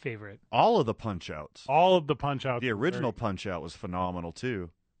was my favorite. All of the Punch-Outs. All of the Punch-Outs. The original Punch-Out was phenomenal, too.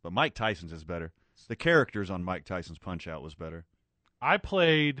 But Mike Tyson's is better. The characters on Mike Tyson's Punch-Out was better. I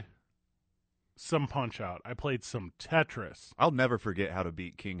played some Punch-Out. I played some Tetris. I'll never forget how to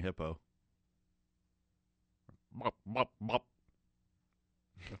beat King Hippo. Bop, bop, bop.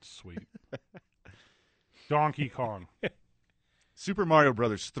 That's sweet. Donkey Kong. Super Mario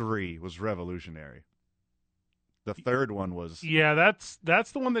Brothers 3 was revolutionary. The third one was... Yeah,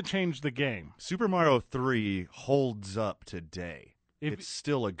 that's the one that changed the game. Super Mario 3 holds up today. If- It's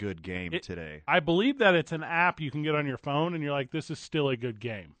still a good game today. I believe that it's an app you can get on your phone, and you're like, this is still a good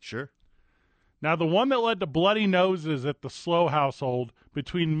game. Sure. Now, the one that led to bloody noses at the Slow household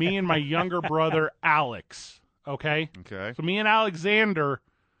between me and my younger brother, Alex, okay? Okay. So me and Alexander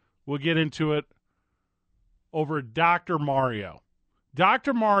will get into it over Dr. Mario.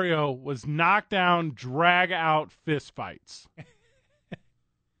 Dr. Mario was knockdown, drag-out fistfights.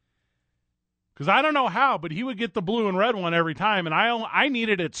 Because I don't know how, but he would get the blue and red one every time, and I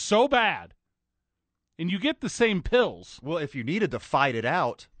needed it so bad. And you get the same pills. Well, if you needed to fight it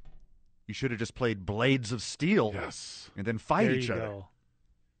out, you should have just played Blades of Steel. Yes. And then fight There each you other. go.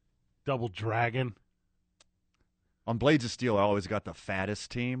 Double Dragon. On Blades of Steel, I always got the fattest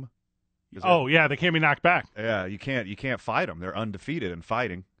team. Oh, yeah, they can't be knocked back. Yeah, you can't fight them. They're undefeated in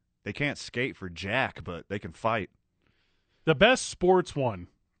fighting. They can't skate for jack, but they can fight. The best sports one.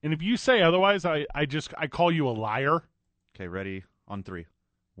 And if you say otherwise, I call you a liar. Okay, ready? On 3.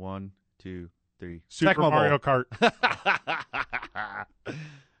 1, 2, 3. Super Tecmo Mario Bowl.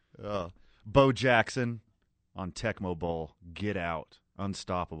 Kart. Bo Jackson on Tecmo Bowl. Get out.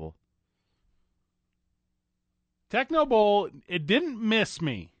 Unstoppable. Techno Bowl, it didn't miss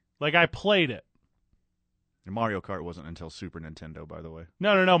me. Like, I played it. And Mario Kart wasn't until Super Nintendo, by the way.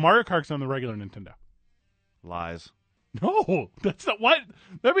 No. Mario Kart's on the regular Nintendo. Lies. No, that's not what.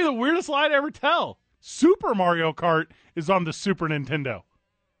 That'd be the weirdest lie to ever tell. Super Mario Kart is on the Super Nintendo.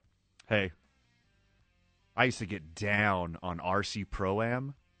 Hey, I used to get down on RC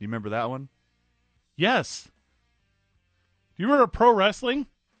Pro-Am. You remember that one? Yes. Do you remember pro wrestling?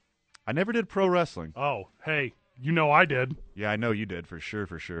 I never did pro wrestling. Oh, hey, you know I did. Yeah, I know you did, for sure.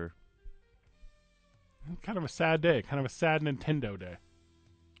 Kind of a sad day. Kind of a sad Nintendo day.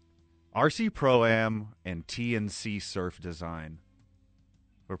 RC Pro-Am and TNC Surf Design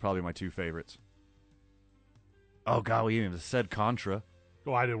were probably my 2 favorites. Oh, God, we even said Contra.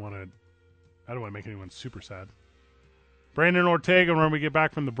 Oh, I didn't want to make anyone super sad. Brandon Ortega, when we get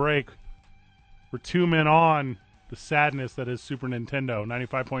back from the break, we're 2 men on the sadness that is Super Nintendo.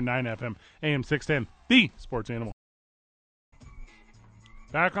 95.9 FM, AM 610, the sports animal.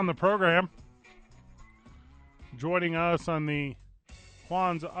 Back on the program. Joining us on the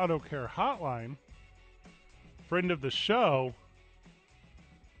Juan's Auto Care Hotline, friend of the show,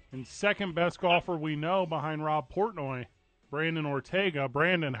 and second best golfer we know behind Rob Portnoy, Brandon Ortega.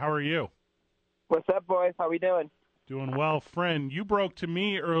 Brandon, how are you? What's up, boys? How we doing? Doing well, friend. You broke to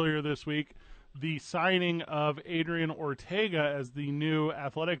me earlier this week the signing of Adrian Ortega as the new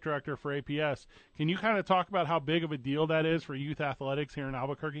athletic director for APS. Can you kind of talk about how big of a deal that is for youth athletics here in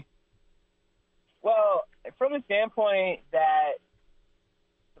Albuquerque? Well, from the standpoint that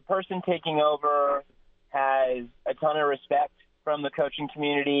the person taking over has a ton of respect from the coaching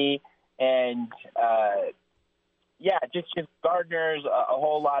community, and just garners a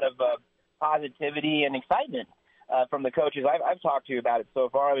whole lot of positivity and excitement from the coaches I've talked to about it so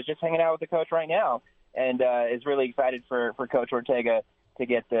far. I was just hanging out with the coach right now, and is really excited for Coach Ortega to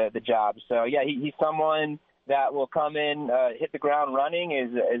get the job. So yeah, he's someone that will come in, hit the ground running.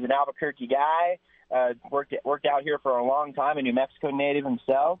 Is an Albuquerque guy. Worked out here for a long time, a New Mexico native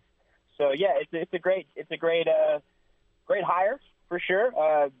himself. So yeah, it's a great hire for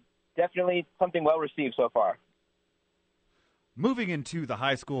sure. Definitely something well received so far. Moving into the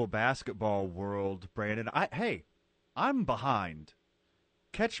high school basketball world, Brandon, I'm behind.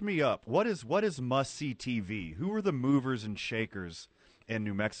 Catch me up. What is must-see TV? Who are the movers and shakers in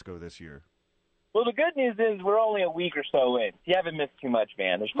New Mexico this year? Well, the good news is we're only a week or so in. You haven't missed too much,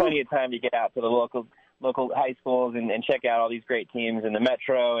 man. There's plenty of time to get out to the local high schools and check out all these great teams in the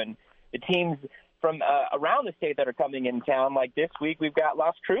Metro and the teams from around the state that are coming in town. Like this week, we've got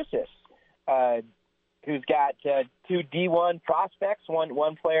Las Cruces, who's got 2 D1 prospects,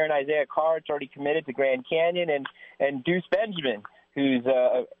 one player in Isaiah Carr, it's already committed to Grand Canyon, and Deuce Benjamin, who's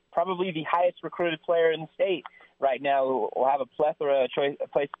probably the highest recruited player in the state right now, will have a plethora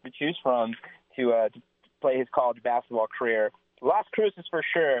of places to choose from to play his college basketball career. Las Cruces for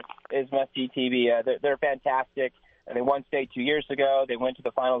sure is must-see TV. They're fantastic. And they won state 2 years ago. They went to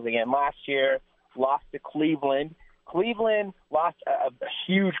the finals again last year, lost to Cleveland. Cleveland lost a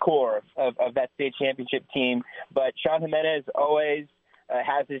huge core of that state championship team, but Sean Jimenez always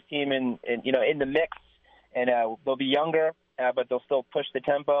has his team in the mix, and they'll be younger, but they'll still push the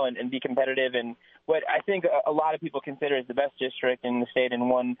tempo and be competitive. And what I think a lot of people consider is the best district in the state in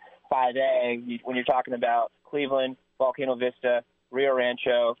 1-5A, when you're talking about Cleveland, Volcano Vista, Rio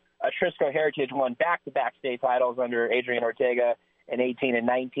Rancho. Trisco Heritage won back-to-back state titles under Adrian Ortega in 18 and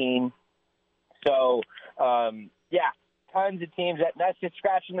 19. So, tons of teams. That's just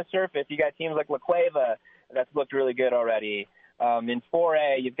scratching the surface. You got teams like La Cueva that's looked really good already. In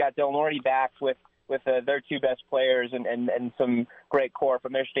 4A, you've got Del Norte back with their 2 best players and some great core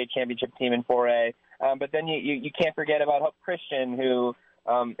from their state championship team in 4A. But then you can't forget about Hope Christian, who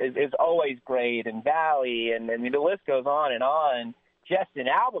is always great, and Valley, and the list goes on and on. Just in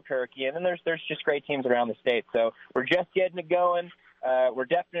Albuquerque, and then there's just great teams around the state. So we're just getting it going. We're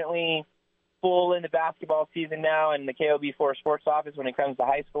definitely full into basketball season now in the KOB4 sports office when it comes to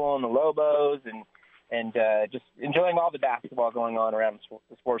high school and the Lobos and just enjoying all the basketball going on around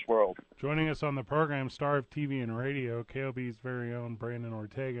the sports world. Joining us on the program, star of TV and radio, KOB's very own Brandon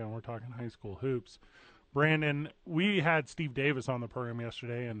Ortega, and we're talking high school hoops. Brandon, we had Steve Davis on the program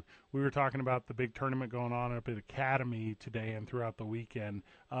yesterday, and we were talking about the big tournament going on up at Academy today and throughout the weekend.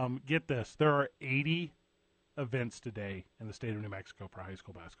 Get this, there are 80 events today in the state of New Mexico for high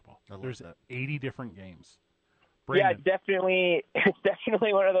school basketball. There's 80 different games. Brandon. Yeah, it's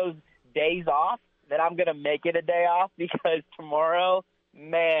definitely one of those days off that I'm going to make it a day off because tomorrow,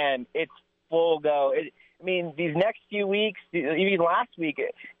 man, it's full go. These next few weeks, even last week,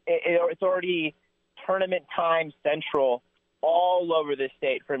 it's already tournament time central all over the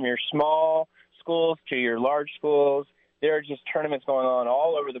state, from your small schools to your large schools. There are just tournaments going on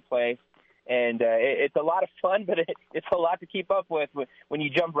all over the place. And it's a lot of fun, but it's a lot to keep up with when you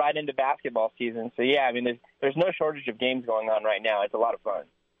jump right into basketball season. So, yeah, there's no shortage of games going on right now. It's a lot of fun.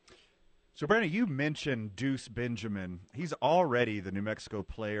 So, Brandon, you mentioned Deuce Benjamin. He's already the New Mexico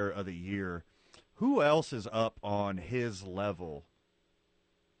Player of the Year. Who else is up on his level?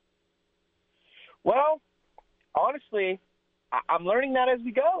 Well, honestly, I'm learning that as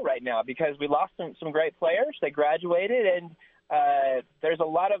we go right now because we lost some great players. They graduated, and there's a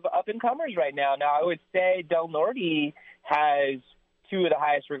lot of up-and-comers right now. Now, I would say Del Norte has two of the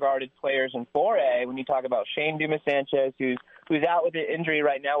highest-regarded players in 4A. When you talk about Shane Dumas-Sanchez, who's out with an injury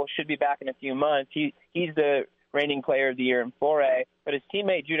right now, should be back in a few months. He's the reigning Player of the Year in 4A. But his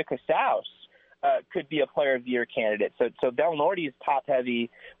teammate, Judah Casaus, could be a Player of the Year candidate. So Del Norte is top-heavy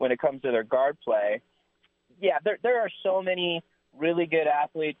when it comes to their guard play. Yeah, there are so many really good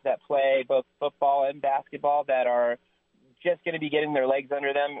athletes that play both football and basketball that are just going to be getting their legs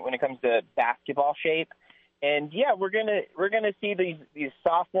under them when it comes to basketball shape. And yeah, we're gonna see these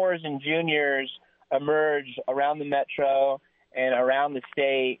sophomores and juniors emerge around the metro and around the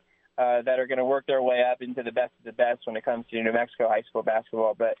state that are going to work their way up into the best of the best when it comes to New Mexico high school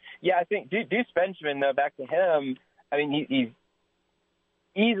basketball. But yeah, I think Deuce Benjamin, though, back to him, he's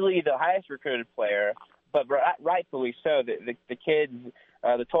easily the highest recruited player, but rightfully so. The kids,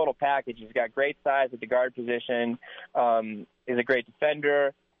 the total package, he's got great size at the guard position, is a great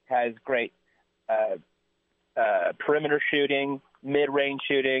defender, has great perimeter shooting, mid-range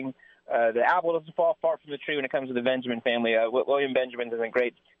shooting. The apple doesn't fall far from the tree when it comes to the Benjamin family. William Benjamin does a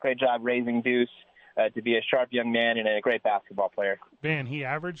great job raising Deuce to be a sharp young man and a great basketball player. Man, he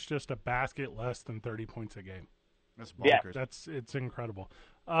averaged just a basket less than 30 points a game. That's bonkers. Yeah, it's incredible.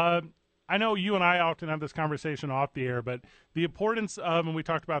 I know you and I often have this conversation off the air, but the importance of, and we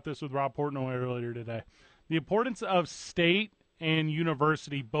talked about this with Rob Portnoy earlier today, the importance of state and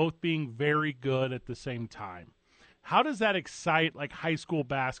university both being very good at the same time. How does that excite high school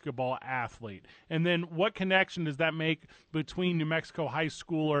basketball athlete? And then what connection does that make between New Mexico high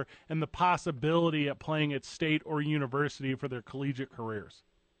schooler and the possibility of playing at state or university for their collegiate careers?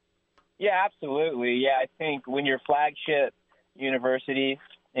 Yeah, absolutely. Yeah, I think when your flagship university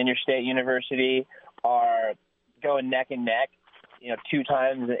and your state university are going neck and neck, 2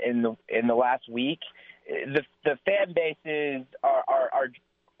 times in the last week, the fan bases are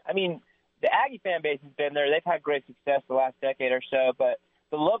the Aggie fan base has been there. They've had great success the last decade or so, but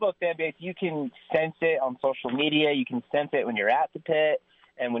the Lobo fan base, you can sense it on social media. You can sense it when you're at the pit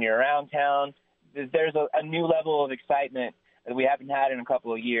and when you're around town. There's a new level of excitement that we haven't had in a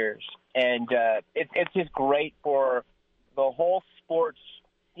couple of years. And it's just great for the whole sports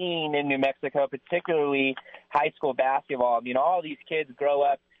scene in New Mexico, particularly high school basketball. All these kids grow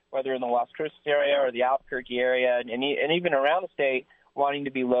up, whether in the Las Cruces area or the Albuquerque area, and even around the state, wanting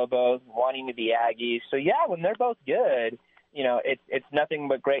to be Lobos, wanting to be Aggies. So, yeah, when they're both good, it's nothing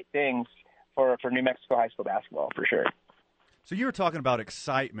but great things for New Mexico high school basketball, for sure. So you were talking about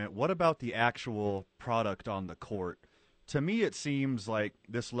excitement. What about the actual product on the court? To me, it seems like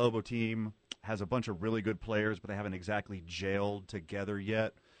this Lobo team has a bunch of really good players, but they haven't exactly gelled together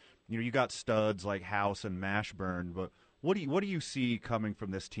yet. You got studs like House and Mashburn, but what do you see coming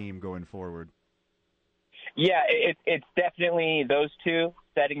from this team going forward? Yeah, it's definitely those two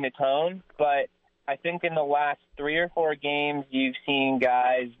setting the tone, but I think in the last 3 or 4 games, you've seen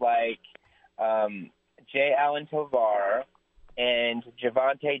guys like Jay Allen Tovar and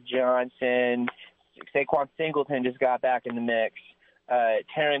Javante Johnson. Saquon Singleton just got back in the mix.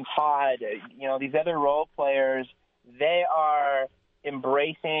 Terrence Todd, these other role players, they are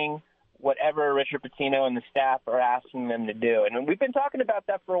embracing whatever Richard Pitino and the staff are asking them to do. And we've been talking about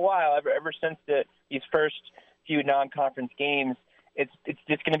that for a while, ever since these first few non-conference games. It's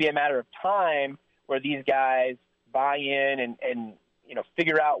just going to be a matter of time where these guys buy in and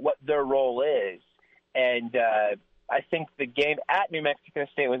figure out what their role is. And I think the game at New Mexico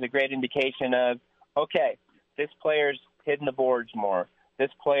State was a great indication of, okay, this player's hitting the boards more.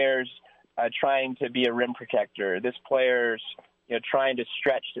 This player's trying to be a rim protector. This player's trying to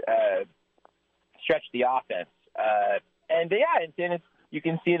stretch the offense. And you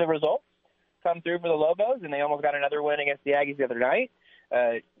can see the results come through for the Lobos, and they almost got another win against the Aggies the other night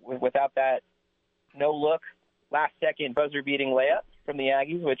without that no-look, last-second buzzer-beating layup from the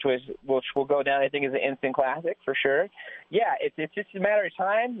Aggies, which will go down, I think, as an instant classic for sure. Yeah, it's just a matter of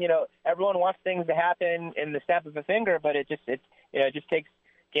time. Everyone wants things to happen in the snap of a finger, but it just takes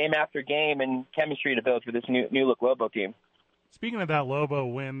game after game and chemistry to build for this new-look Lobo team. Speaking of that Lobo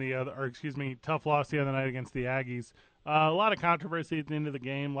win, tough loss the other night against the Aggies. A lot of controversy at the end of the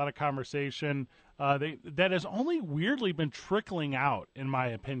game, a lot of conversation that has only weirdly been trickling out, in my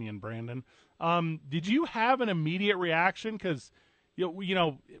opinion, Brandon. Did you have an immediate reaction? Because,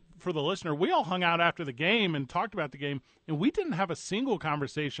 for the listener, we all hung out after the game and talked about the game, and we didn't have a single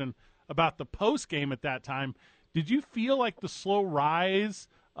conversation about the post-game at that time. Did you feel like the slow rise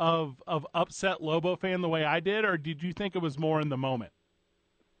of upset Lobo fan the way I did, or did you think it was more in the moment?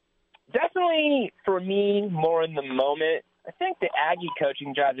 Definitely, for me, more in the moment. I think the Aggie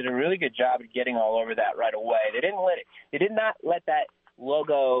coaching job did a really good job of getting all over that right away. They did not let that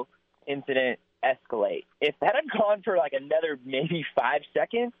logo incident escalate. If that had gone for like another maybe 5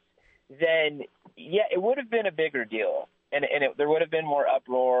 seconds, then yeah, it would have been a bigger deal, and there would have been more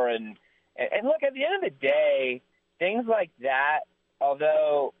uproar. And look, at the end of the day, things like that,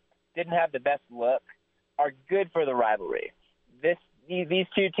 although didn't have the best look, are good for the rivalry. These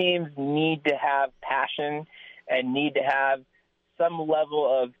two teams need to have passion and need to have some level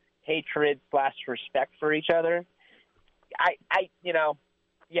of hatred/respect for each other.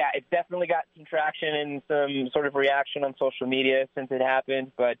 It's definitely got some traction and some sort of reaction on social media since it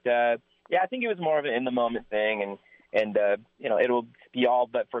happened. But I think it was more of an in the moment thing, and it'll be all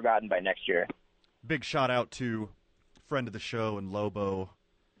but forgotten by next year. Big shout out to friend of the show and Lobo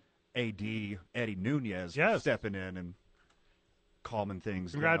AD Eddie Nunez stepping in and calming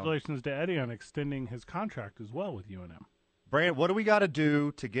things Congratulations to Eddie on extending his contract as well with UNM. Brandon, what do we got to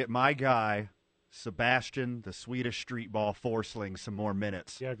do to get my guy Sebastian, the Swedish street ball four-sling, some more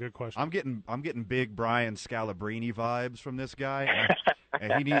minutes? Yeah, good question. I'm getting big Brian Scalabrine vibes from this guy,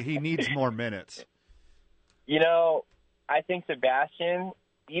 and he needs more minutes. I think Sebastian,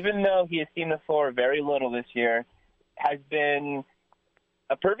 even though he has seen the floor very little this year, has been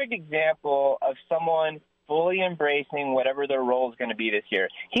a perfect example of someone fully embracing whatever their role is going to be this year.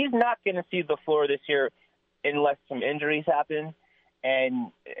 He's not going to see the floor this year unless some injuries happen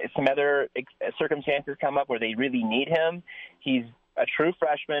and some other circumstances come up where they really need him. He's a true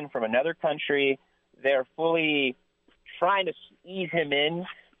freshman from another country. They're fully trying to ease him in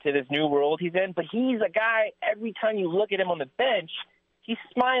to this new world he's in. But he's a guy, every time you look at him on the bench, he's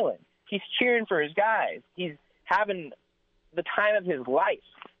smiling. He's cheering for his guys. He's having the time of his life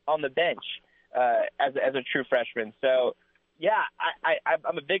on the bench. As a true freshman. So, yeah,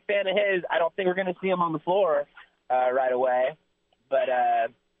 I'm a big fan of his. I don't think we're going to see him on the floor right away. But,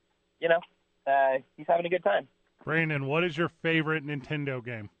 he's having a good time. Brandon, what is your favorite Nintendo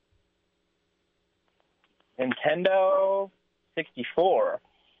game? Nintendo 64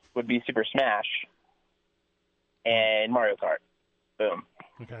 would be Super Smash and Mario Kart. Boom.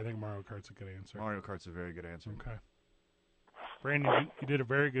 Okay, I think Mario Kart's a good answer. Mario Kart's a very good answer. Okay. Brandon, you did a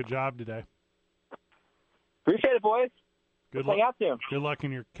very good job today. Appreciate it, boys. Good luck. Good luck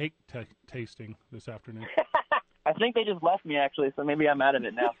in your cake tasting this afternoon. I think they just left me, actually, so maybe I'm out of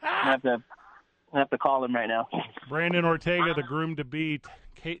it now. I have to call them right now. Brandon Ortega, the groom-to-be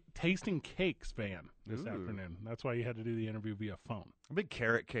tasting cakes fan this afternoon. That's why you had to do the interview via phone. I'm a big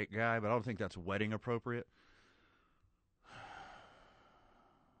carrot cake guy, but I don't think that's wedding appropriate.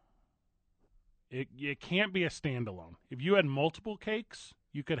 It can't be a standalone. If you had multiple cakes,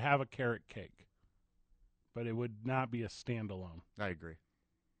 you could have a carrot cake. But it would not be a standalone. I agree.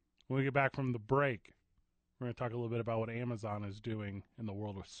 When we get back from the break, we're going to talk a little bit about what Amazon is doing in the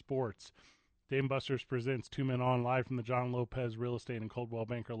world of sports. Dave & Buster's presents Two Men On live from the John Lopez Real Estate and Coldwell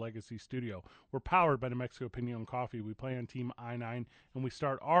Banker Legacy Studio. We're powered by New Mexico Pinon Coffee. We play on Team I-9, and we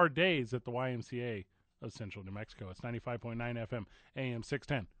start our days at the YMCA of Central New Mexico. It's 95.9 FM, AM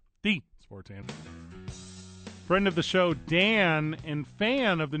 610, the sports answer. Friend of the show, Dan, and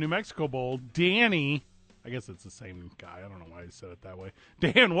fan of the New Mexico Bowl, Danny. I guess it's the same guy. I don't know why he said it that way.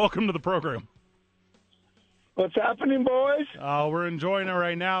 Dan, welcome to the program. What's happening, boys? We're enjoying it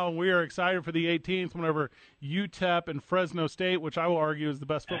right now. We are excited for the 18th whenever UTEP and Fresno State, which I will argue is the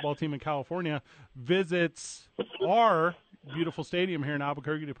best football team in California, visits our beautiful stadium here in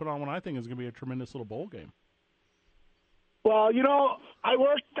Albuquerque to put on what I think is going to be a tremendous little bowl game. Well, you know, I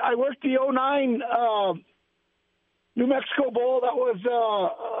worked the 09 New Mexico Bowl. That was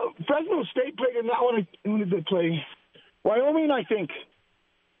Fresno State played in that one. Who did they play? Wyoming, I think.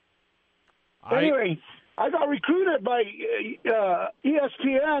 Anyway, I got recruited by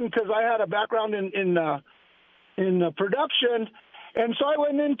ESPN because I had a background in production, and so I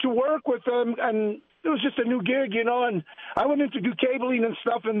went in to work with them, and it was just a new gig, you know, and I went in to do cabling and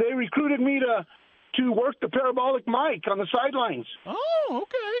stuff, and they recruited me to work the parabolic mic on the sidelines. Oh,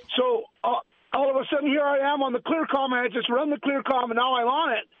 okay. So all of a sudden, here I am on the ClearCom. I had just run the ClearCom, and now I'm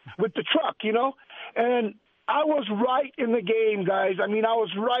on it with the truck, you know, and I was right in the game, guys. I mean, I was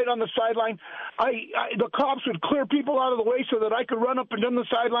right on the sideline. The cops would clear people out of the way so that I could run up and down the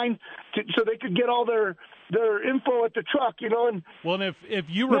sideline so they could get all their info at the truck, you know. And well, and if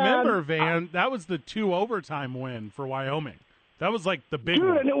you remember, Van, that was the 2 overtime win for Wyoming. That was like the big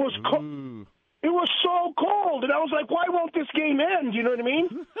one. And it was it was so cold, and I was like, why won't this game end? You know what I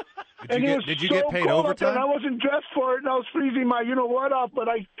mean? Did you get paid overtime? I wasn't dressed for it, and I was freezing my you-know-what off, but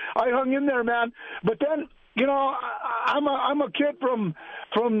I hung in there, man. But then, you know, I'm a kid from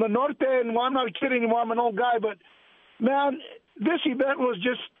the norte, and well, I'm not a kid anymore. I'm an old guy, but man, this event was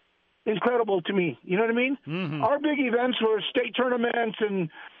just incredible to me. You know what I mean? Mm-hmm. Our big events were state tournaments,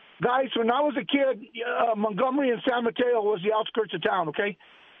 and guys, when I was a kid, Montgomery and San Mateo was the outskirts of town. Okay,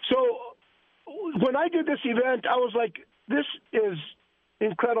 so when I did this event, I was like, this is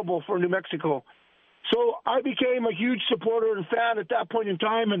incredible for New Mexico. So I became a huge supporter and fan at that point in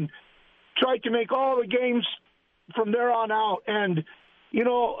time, and tried to make all the games from there on out. And, you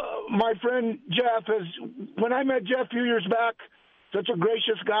know, my friend Jeff, when I met Jeff a few years back, such a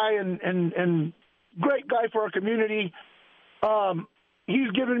gracious guy and great guy for our community,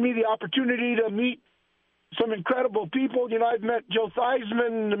 he's given me the opportunity to meet some incredible people. You know, I've met Joe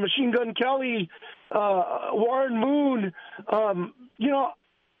Theismann, Machine Gun Kelly, Warren Moon. You know,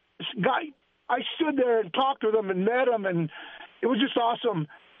 I stood there and talked to them and met them, and it was just awesome.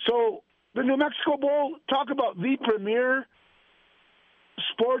 So the New Mexico Bowl, talk about the premier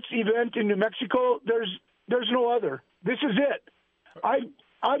sports event in New Mexico. There's no other. This is it.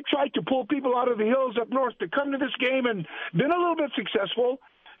 I've tried to pull people out of the hills up north to come to this game and been a little bit successful.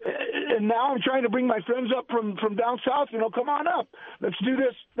 And now I'm trying to bring my friends up from down south. You know, come on up. Let's do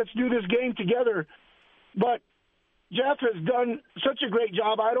this. Let's do this game together. But Jeff has done such a great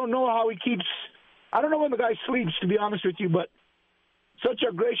job. I don't know how he keeps. I don't know when the guy sleeps, to be honest with you. But such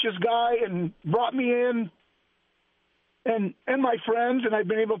a gracious guy, and brought me in, and my friends, and I've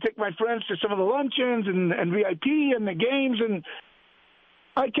been able to take my friends to some of the luncheons and VIP and the games, and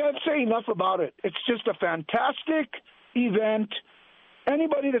I can't say enough about it. It's just a fantastic event.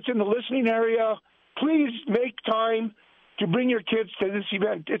 Anybody that's in the listening area, please make time to bring your kids to this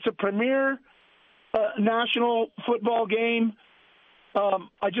event. It's a premier national football game.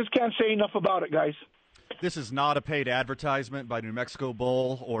 I just can't say enough about it, guys. This is not a paid advertisement by New Mexico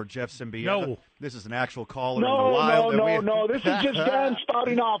Bowl or Jeff Symbieta. No. This is an actual caller in the wild. No. This is just Dan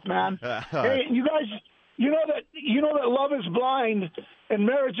spouting off, man. Hey, you guys, you know that love is blind and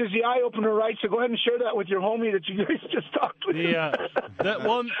marriage is the eye opener, right? So go ahead and share that with your homie that you guys just talked with. Yeah.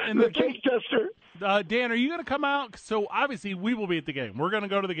 The cake tester. Dan, are you going to come out? So obviously we will be at the game. We're going to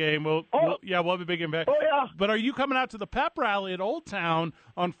go to the game. We'll have a big impact. Oh, yeah. But are you coming out to the pep rally at Old Town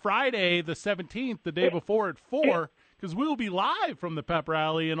on Friday the 17th, the day before at 4? Because we will be live from the pep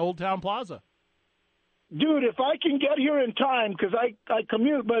rally in Old Town Plaza. Dude, if I can get here in time, because I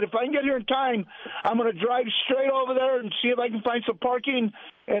commute, but if I can get here in time, I'm going to drive straight over there and see if I can find some parking,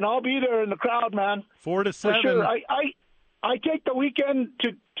 and I'll be there in the crowd, man. 4 to 7. For sure. I take the weekend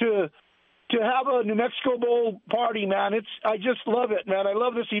to have a New Mexico Bowl party, man. I just love it, man. I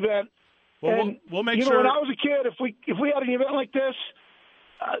love this event. Well, and, we'll make you sure. know, when I was a kid, if we had an event like this,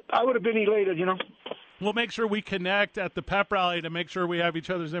 I would have been elated, you know. We'll make sure we connect at the pep rally to make sure we have each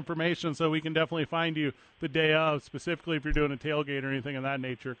other's information so we can definitely find you the day of, specifically if you're doing a tailgate or anything of that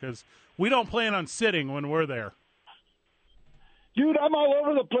nature, because we don't plan on sitting when we're there. Dude, I'm all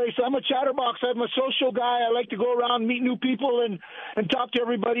over the place. I'm a chatterbox. I'm a social guy. I like to go around, meet new people, and talk to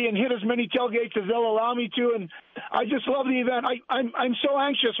everybody and hit as many tailgates as they'll allow me to. And I just love the event. I'm so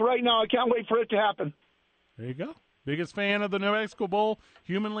anxious right now. I can't wait for it to happen. There you go. Biggest fan of the New Mexico Bowl,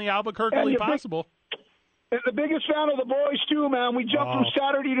 humanly Albuquerque possible. And the biggest fan of the boys, too, man. We jumped from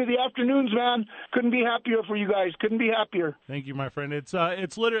Saturday to the afternoons, man. Couldn't be happier for you guys. Couldn't be happier. Thank you, my friend. It's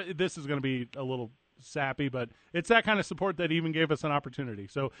literally, this is going to be a little sappy, but it's that kind of support that even gave us an opportunity.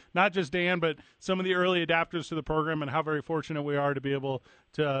 So not just Dan, but some of the early adapters to the program, and how very fortunate we are to be able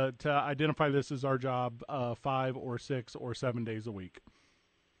to identify this as our job 5 or 6 or 7 days a week.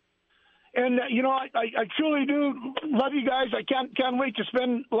 And I truly do love you guys. I can't wait to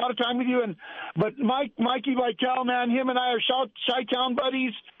spend a lot of time with you. But Mikey Vitale, man, him and I are Chi-Town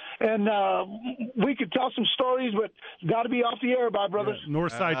buddies, and we could tell some stories, but got to be off the air, brothers. Yeah,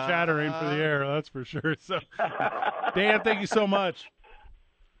 Northside chatter ain't for the air, that's for sure. So, Dan, thank you so much.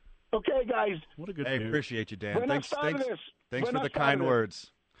 Okay, guys. What a good Hey, dude. appreciate you, Dan. Buenas Thanks tardes. for the kind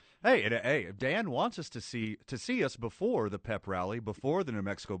words. Hey, Dan wants us to see us before the pep rally, before the New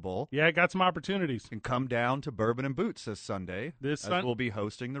Mexico Bowl. Yeah, got some opportunities. And come down to Bourbon and Boots this Sunday. We'll be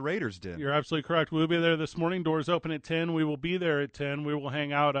hosting the Raiders Den. You're absolutely correct. We'll be there this morning. Doors open at 10. We will be there at 10. We will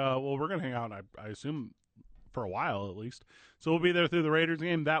hang out. We're going to hang out, I assume, for a while at least. So we'll be there through the Raiders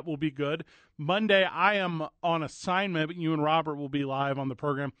game. That will be good. Monday, I am on assignment, but you and Robert will be live on the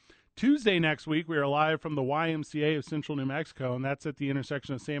program. Tuesday next week, we are live from the YMCA of Central New Mexico, and that's at the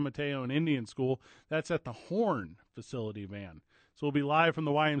intersection of San Mateo and Indian School. That's at the Horn facility van. So we'll be live from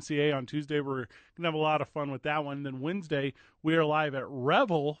the YMCA on Tuesday. We're going to have a lot of fun with that one. And then Wednesday, we are live at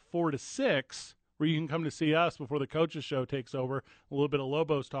Revel 4 to 6, where you can come to see us before the coaches show takes over. A little bit of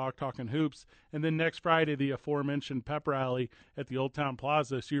Lobos talk, talking hoops. And then next Friday, the aforementioned pep rally at the Old Town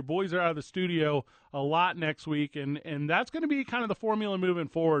Plaza. So your boys are out of the studio a lot next week, and that's going to be kind of the formula moving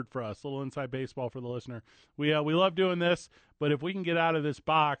forward for us. A little inside baseball for the listener. We love doing this, but if we can get out of this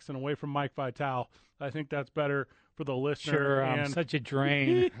box and away from Mike Vitale, I think that's better for the listener. Sure, I'm such a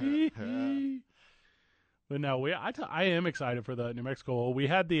drain. But no, I am excited for the New Mexico Bowl. We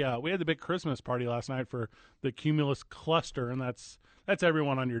had the big Christmas party last night for the Cumulus Cluster, and that's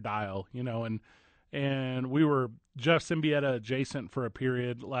everyone on your dial, and we were Jeff Symbieta adjacent for a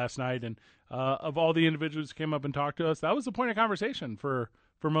period last night, and of all the individuals who came up and talked to us, that was the point of conversation for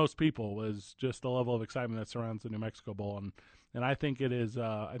most people, was just the level of excitement that surrounds the New Mexico Bowl, and I think it is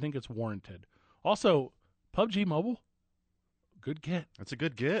I think it's warranted. Also, PUBG Mobile. Good get. That's a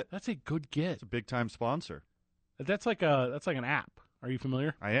good get. That's a good get. It's a big time sponsor. That's like an app. Are you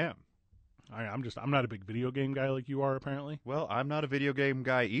familiar? I am. I'm not a big video game guy like you are, apparently. Well, I'm not a video game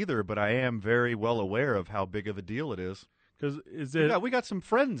guy either, but I am very well aware of how big of a deal it is. Because we got some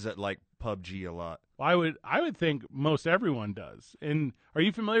friends that like PUBG a lot. Well, I would think most everyone does. And are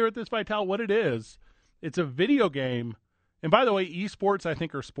you familiar with this, Vitale? What it is? It's a video game. And by the way, esports I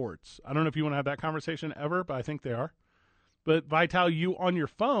think are sports. I don't know if you want to have that conversation ever, but I think they are. But Vitale, you on your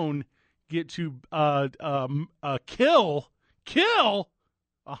phone get to kill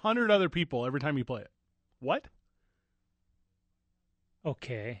 100 other people every time you play it. What?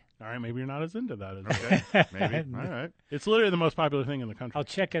 Okay. All right, maybe you're not as into that. Okay, maybe. All right. It's literally the most popular thing in the country. I'll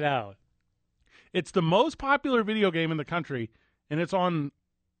check it out. It's the most popular video game in the country, and it's on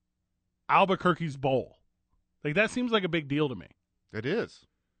Albuquerque's Bowl. Like, that seems like a big deal to me. It is.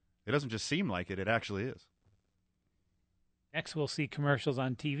 It doesn't just seem like it. It actually is. Next, we'll see commercials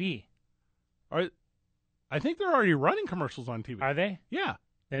on TV. I think they're already running commercials on TV. Are they? Yeah.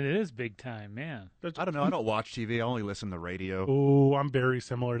 Then it is big time, man. I don't know. I don't watch TV. I only listen to radio. Oh, I'm very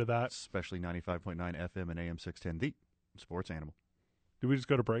similar to that. Especially 95.9 FM and AM 610, the sports animal. Did we just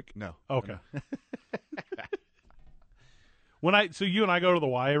go to break? No. Okay. So you and I go to the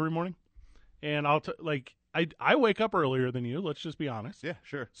Y every morning, and I wake up earlier than you. Let's just be honest. Yeah,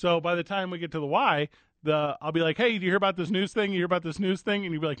 sure. So by the time we get to the Y, I'll be like, hey, do you hear about this news thing? You hear about this news thing?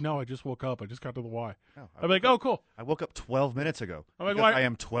 And you'd be like, no, I just woke up. I just got to the Y. Oh, I'd be like, oh, cool. I woke up 12 minutes ago. I'm like, I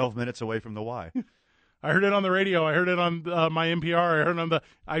am 12 minutes away from the Y. I heard it on the radio. I heard it on my NPR. I heard it on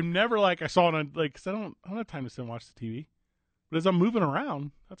I'm never I saw it on, because I don't have time to sit and watch the TV. But as I'm moving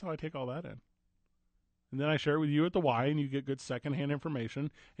around, that's how I take all that in. And then I share it with you at the Y, and you get good secondhand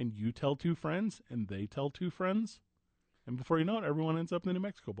information, and you tell two friends, and they tell two friends. And before you know it, everyone ends up in the New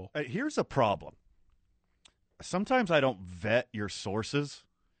Mexico Bowl. Here's a problem. Sometimes I don't vet your sources.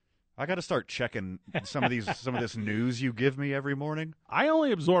 I got to start checking some of this news you give me every morning. I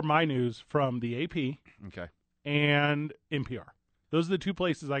only absorb my news from the AP okay, and NPR. Those are the two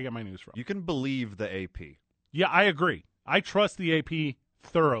places I get my news from. You can believe the AP. Yeah, I agree. I trust the AP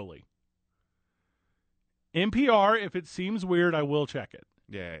thoroughly. NPR, if it seems weird, I will check it.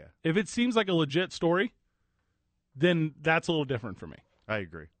 Yeah. If it seems like a legit story, then that's a little different for me. I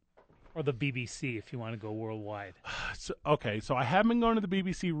agree. Or the BBC if you want to go worldwide. So I have been going to the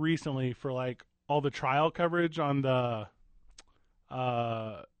BBC recently for all the trial coverage on the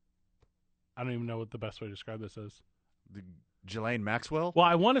I don't even know what the best way to describe this is. Ghislaine Maxwell? Well,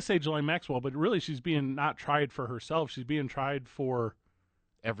 I want to say Ghislaine Maxwell, but really she's being not tried for herself. She's being tried for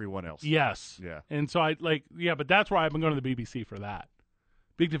everyone else. Yes. Yeah. And so but that's why I've been going to the BBC for that.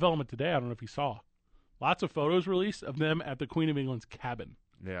 Big development today. I don't know if you saw. Lots of photos released of them at the Queen of England's cabin.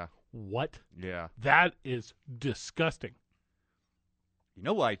 Yeah. What? Yeah. That is disgusting. You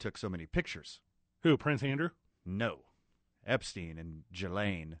know why he took so many pictures? Who, Prince Andrew? No. Epstein and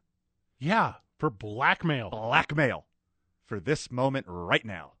Ghislaine. Yeah, for blackmail. Blackmail. For this moment right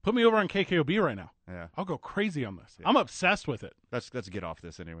now. Put me over on KKOB right now. Yeah. I'll go crazy on this. Yeah. I'm obsessed with it. Let's get off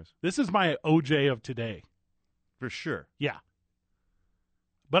this anyways. This is my OJ of today. For sure. Yeah.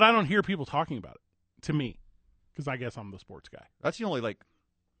 But I don't hear people talking about it, to me, because I guess I'm the sports guy. That's the only,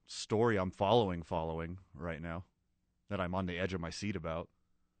 story I'm following right now that I'm on the edge of my seat about.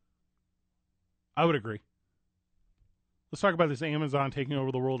 I would agree. Let's talk about this Amazon taking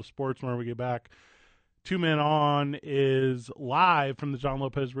over the world of sports when we get back. 2 Men On is live from the John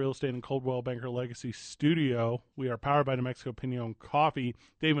Lopez Real Estate and Coldwell Banker Legacy Studio. We are powered by New Mexico Pinon Coffee.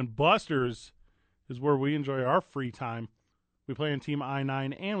 Dave and Buster's is where we enjoy our free time. We play on Team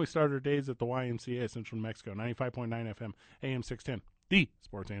I-9, and we start our days at the YMCA at Central New Mexico, 95.9 FM, AM 610, the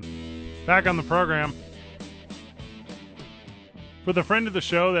Sports Animal. Back on the program. For the friend of the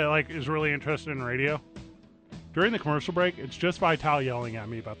show that is really interested in radio, during the commercial break, it's just Vital yelling at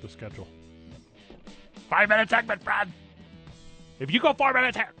me about the schedule. 5-minute segment, Fred. If you go 4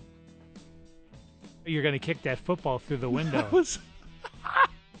 minutes here. You're going to kick that football through the window.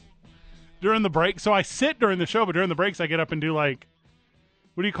 During the break. So I sit during the show, but during the breaks I get up and do what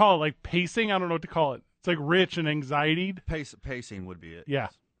do you call it? Pacing? I don't know what to call it. It's rich and anxietied. Pacing would be it. Yeah.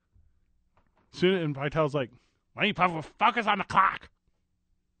 Soon, and Vital's like, why don't you focus on the clock?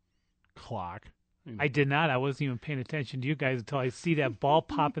 Clock. I did not. I wasn't even paying attention to you guys until I see that ball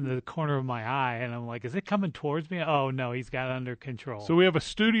pop into the corner of my eye, and I'm like, is it coming towards me? Oh, no, he's got it under control. So we have a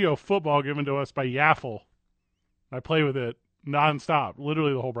studio football given to us by Yaffle. I play with it nonstop,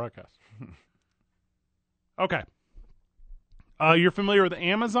 literally the whole broadcast. Okay. You're familiar with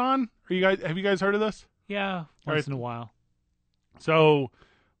Amazon? Have you guys heard of this? Yeah, once in a while. So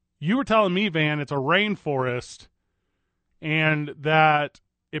you were telling me, Van, it's a rainforest, and that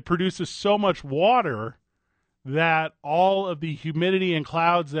it produces so much water that all of the humidity and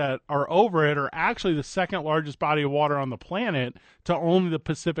clouds that are over it are actually the second largest body of water on the planet to only the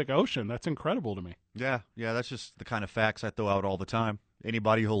Pacific Ocean. That's incredible to me. Yeah, that's just the kind of facts I throw out all the time.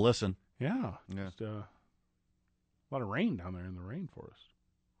 Anybody who'll listen. Yeah. Yeah. Just, a lot of rain down there in the rainforest.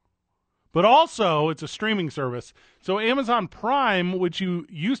 But also, it's a streaming service. So Amazon Prime, which you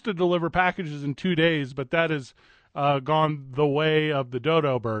used to deliver packages in 2 days, but that has gone the way of the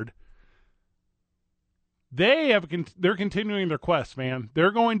dodo bird. They're continuing their quest, man.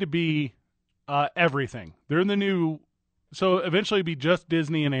 They're going to be everything. They're the new. So eventually, it'll be just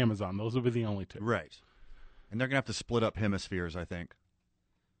Disney and Amazon. Those will be the only two. Right. And they're going to have to split up hemispheres, I think.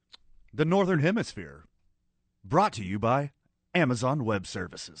 The Northern Hemisphere, brought to you by Amazon Web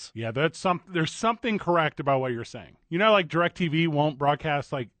Services. Yeah, there's something correct about what you're saying. You know, DirecTV won't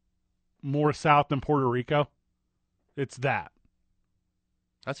broadcast more south than Puerto Rico. It's that.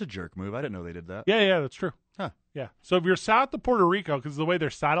 That's a jerk move. I didn't know they did that. Yeah, that's true. Huh. Yeah. So if you're south of Puerto Rico, because the way their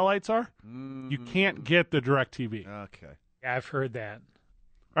satellites are, you can't get the DirecTV. Okay. Yeah, I've heard that.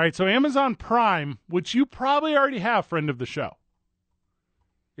 All right, so Amazon Prime, which you probably already have, friend of the show.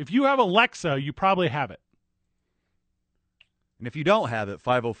 If you have Alexa, you probably have it. And if you don't have it,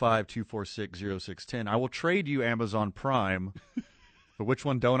 505-246-0610. I will trade you Amazon Prime. But which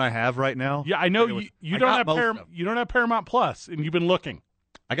one don't I have right now? Yeah, I know you don't have Paramount Plus, and you've been looking.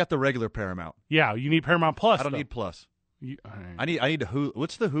 I got the regular Paramount. Yeah, you need Paramount Plus. I don't need Plus. All right. I need a Hulu.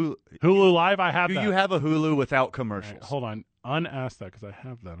 What's the Hulu? Hulu Live? I have that. Do you have a Hulu without commercials? Right, hold on. Unask that because I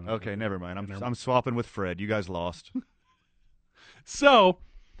have that. Okay, never mind. I'm swapping with Fred. You guys lost. So,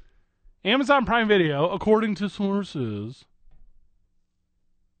 Amazon Prime Video, according to sources,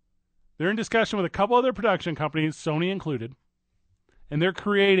 they're in discussion with a couple other production companies, Sony included, and they're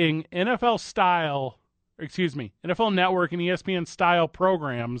creating NFL Network and ESPN style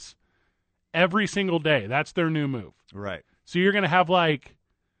programs every single day. That's their new move. Right. So you're going to have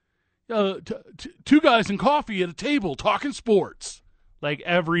two guys and coffee at a table talking sports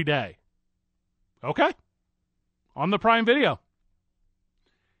every day. Okay. On the Prime Video.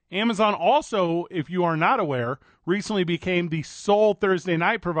 Amazon also, if you are not aware, recently became the sole Thursday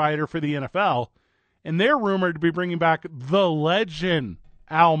night provider for the NFL, and they're rumored to be bringing back the legend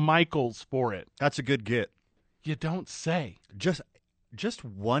Al Michaels for it. That's a good get. You don't say. Just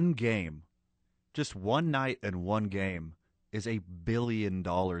one game, just one night and one game is $1 billion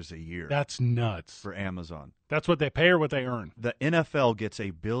a year. That's nuts. For Amazon. That's what they pay or what they earn. The NFL gets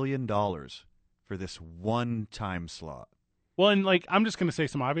 $1 billion for this one time slot. Well, and like I'm just going to say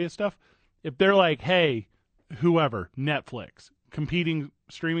some obvious stuff. If they're like, hey, whoever, Netflix, competing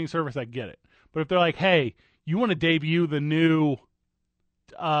streaming service, I get it. But if they're like, hey, you want to debut the new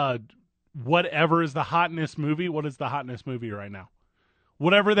whatever is the hotness movie? What is the hotness movie right now?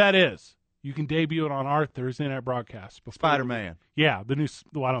 Whatever that is, you can debut it on our Thursday night broadcast. Spider-Man. Yeah, the new.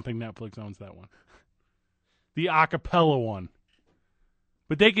 Well, I don't think Netflix owns that one. The acapella one.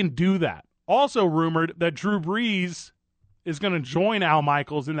 But they can do that. Also rumored that Drew Brees is going to join Al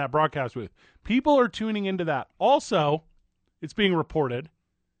Michaels in that broadcast booth. People are tuning into that. Also, it's being reported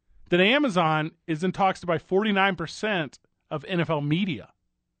that Amazon is in talks to buy 49% of NFL media.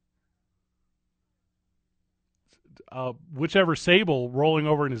 Whichever Sable rolling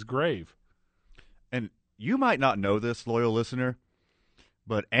over in his grave. And you might not know this, loyal listener,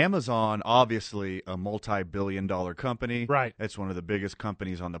 but Amazon, obviously a multi-billion-dollar company. Right. It's one of the biggest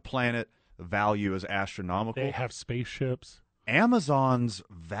companies on the planet. The value is astronomical. They have spaceships. Amazon's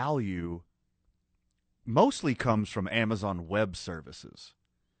value mostly comes from Amazon Web Services.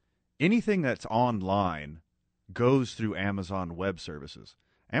 Anything that's online goes through Amazon Web Services.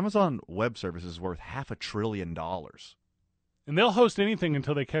 Amazon Web Services is worth $500 billion. And they'll host anything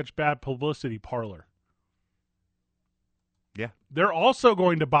until they catch bad publicity, Parler. Yeah. They're also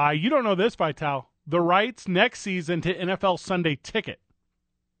going to buy, you don't know this, Vital, the rights next season to NFL Sunday Ticket.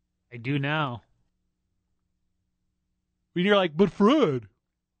 I do now. When you're like, but Fred,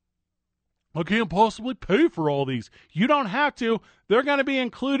 I can't possibly pay for all these. You don't have to. They're going to be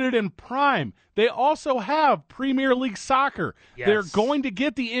included in Prime. They also have Premier League Soccer. Yes. They're going to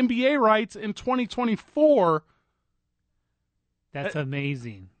get the NBA rights in 2024. That's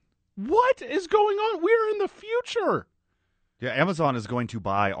amazing. What is going on? We're in the future. Yeah, Amazon is going to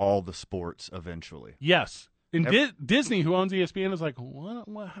buy all the sports eventually. Yes. And Disney, who owns ESPN, is like,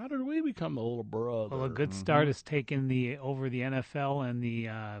 what? How did we become the little brother? Well, a good start is taking over the NFL and the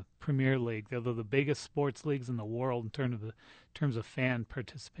Premier League. They're the biggest sports leagues in the world in terms of fan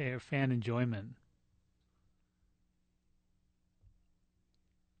participation, fan enjoyment.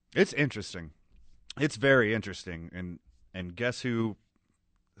 It's interesting. It's very interesting. And guess who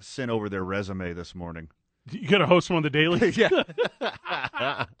sent over their resume this morning? You got to host one of the dailies?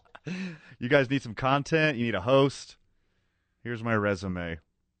 Yeah. You guys need some content? You need a host? Here's my resume.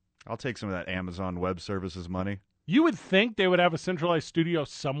 I'll take some of that Amazon Web Services money. You would think they would have a centralized studio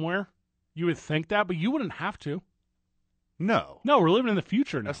somewhere. You would think that, but you wouldn't have to. No. No, we're living in the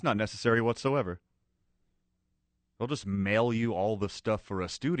future now. That's not necessary whatsoever. They'll just mail you all the stuff for a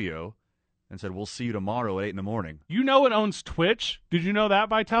studio and said, we'll see you tomorrow at 8 in the morning. You know it owns Twitch? Did you know that,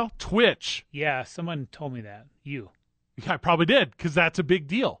 Vital? Twitch. Yeah, someone told me that. You. Yeah, I probably did, because that's a big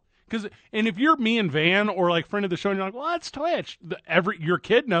deal. And if you're me and Van or like friend of the show and you're like, well, that's Twitch. Your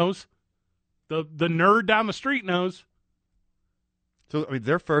kid knows. The nerd down the street knows. So, I mean,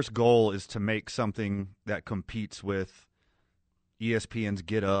 their first goal is to make something that competes with ESPN's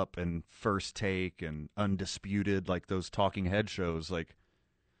Get Up and First Take and Undisputed, like those talking head shows. Like,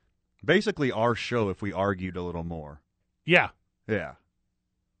 basically our show if we argued a little more. Yeah. Yeah.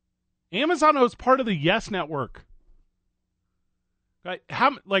 Amazon owns part of the Yes Network.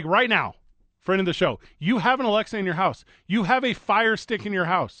 Like right now, friend of the show, you have an Alexa in your house. You have a Fire Stick in your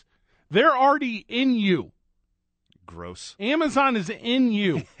house. They're already in you. Gross. Amazon is in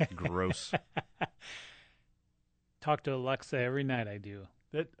you. Gross. Talk to Alexa every night. I do.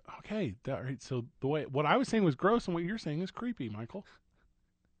 Okay. All right. So what I was saying was gross, and what you're saying is creepy, Michael.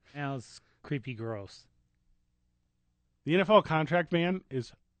 Now it's creepy, gross. The NFL contract ban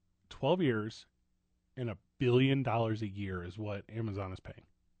is 12 years and $1 billion a year is what Amazon is paying.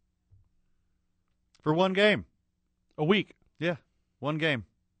 For one game. A week. Yeah, one game.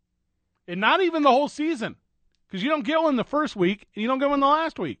 And not even the whole season. Because you don't get one the first week, and you don't get one the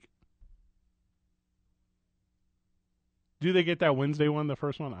last week. Do they get that Wednesday one, the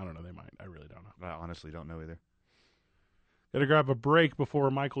first one? I don't know. They might. I really don't know. I honestly don't know either. Got to grab a break before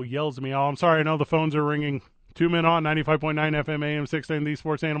Michael yells at me. Oh, I'm sorry. I know the phones are ringing. 2 men on 95.9 FM AM 610 The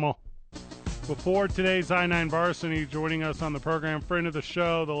Sports Animal. Before today's I-9 Varsity, joining us on the program, friend of the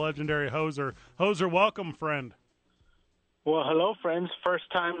show, the legendary Hoser. Hoser, welcome, friend. Well, hello, friends. First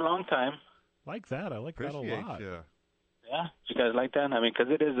time, long time. Like that. I like that a lot. Yeah, you guys like that? I mean,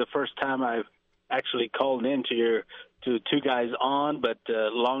 because it is the first time I've actually called in to two guys on, but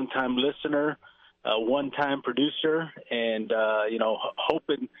long-time listener, one-time producer, and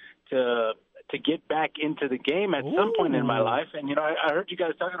hoping to get back into the game at some point in my life. And I heard you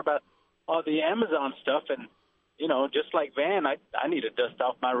guys talking about all the Amazon stuff, and just like Van, I need to dust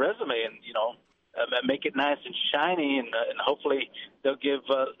off my resume and make it nice and shiny, and hopefully they'll give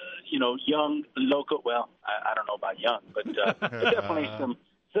young local. Well, I don't know about young, but definitely some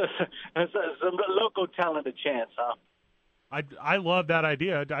local talent a chance, huh? I love that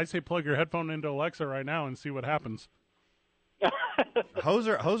idea. I say plug your headphone into Alexa right now and see what happens.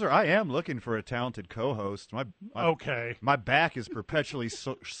 Hoser, I am looking for a talented co-host. My back is perpetually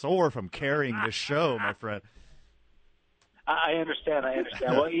sore from carrying this show, my friend. I understand.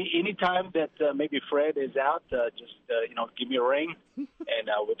 Well, anytime that maybe Fred is out, just give me a ring, and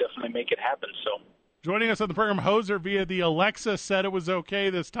we'll definitely make it happen. So, joining us on the program, Hoser via the Alexa said it was okay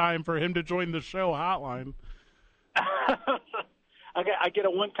this time for him to join the show hotline. I get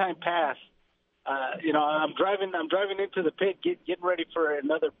a one-time pass. I'm driving into the pit, getting ready for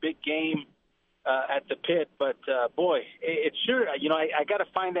another big game at the pit. But boy, it's sure. I got to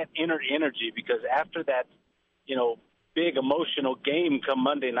find that inner energy, because after that, big emotional game come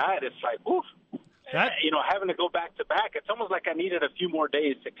Monday night, it's like, oof. Having to go back to back, it's almost like I needed a few more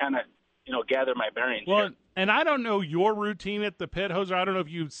days to kind of, gather my bearings. Well, here. And I don't know your routine at the pit, Hoser. I don't know if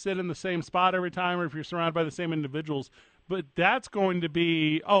you sit in the same spot every time or if you're surrounded by the same individuals. But that's going to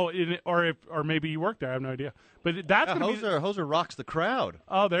be or maybe you work there. I have no idea. But that's going to be Hoser rocks the crowd.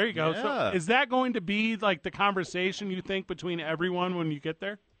 Oh, there you go. Yeah. So is that going to be like the conversation you think between everyone when you get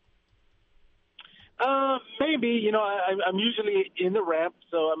there? Maybe. I'm usually in the ramp,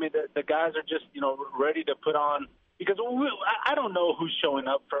 so I mean the guys are just ready to put on, because I don't know who's showing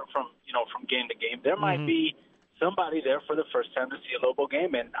up from game to game. There might be somebody there for the first time to see a Lobo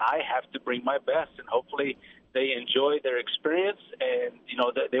game, and I have to bring my best, and hopefully they enjoy their experience, and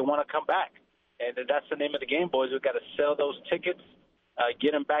they want to come back. And that's the name of the game, boys. We've got to sell those tickets,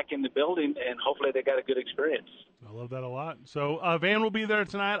 get them back in the building, and hopefully they got a good experience. I love that a lot. So Van will be there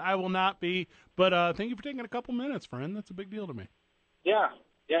tonight. I will not be, but thank you for taking a couple minutes, friend. That's a big deal to me. Yeah,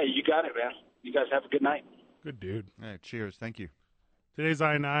 you got it, man. You guys have a good night. Good dude. Hey, cheers. Thank you. Today's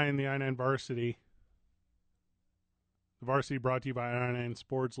I-9, the I-9 Varsity. The Varsity brought to you by I-9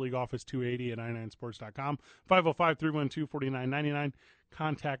 Sports, League Office 280 at i9sports.com. 505-312-4999.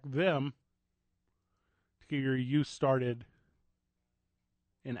 Contact them to get your youth started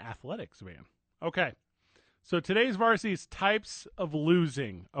in athletics, Van. Okay. So today's Varsity is types of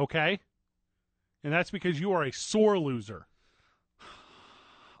losing, okay? And that's because you are a sore loser.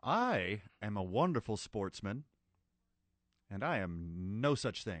 I am a wonderful sportsman, and I am no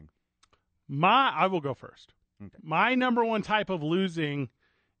such thing. I will go first. Okay. My number one type of losing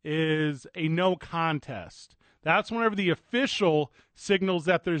is a no contest. That's whenever the official signals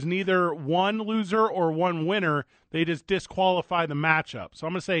that there's neither one loser or one winner. They just disqualify the matchup. So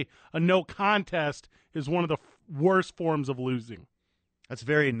I'm going to say a no contest is one of the worst forms of losing. That's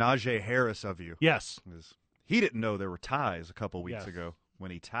very Najee Harris of you. Yes. He didn't know there were ties a couple weeks ago when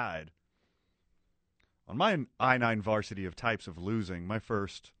he tied. On my I-9 Varsity of types of losing, my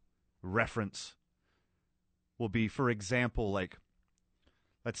first reference will be, for example, like,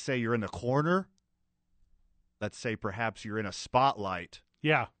 let's say you're in a corner. Let's say perhaps you're in a spotlight.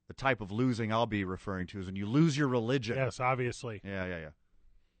 Yeah. The type of losing I'll be referring to is when you lose your religion. Yes, obviously. Yeah.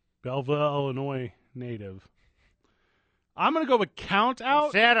 Belleville, Illinois native. I'm going to go with count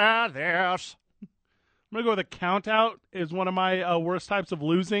out. I'm going to go with a count out is one of my worst types of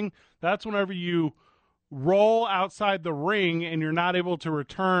losing. That's whenever you roll outside the ring and you're not able to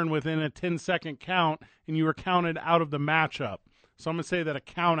return within a 10-second count and you were counted out of the matchup. So I'm going to say that a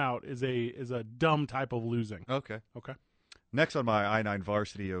count out is a dumb type of losing. Okay. Next on my I-9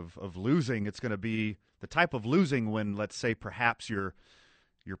 Varsity of losing, it's going to be the type of losing when, let's say, perhaps your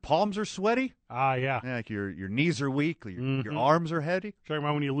palms are sweaty. Yeah. Like your knees are weak, your arms are heavy. Talking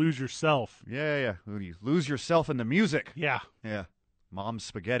about when you lose yourself. Yeah. When you lose yourself in the music. Yeah. Mom's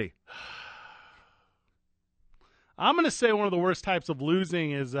spaghetti. I'm going to say one of the worst types of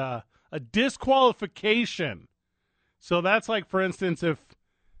losing is a disqualification. So that's like, for instance, if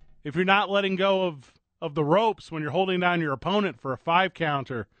you're not letting go of the ropes when you're holding down your opponent for a 5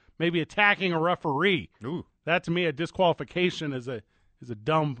 count, or maybe attacking a referee. Ooh. That, to me, a disqualification is a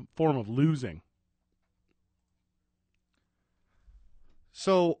dumb form of losing.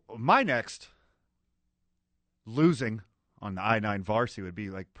 So my next losing on the I-9 Varsity would be,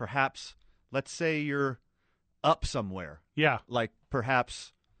 like, perhaps, let's say you're up somewhere. Yeah. Like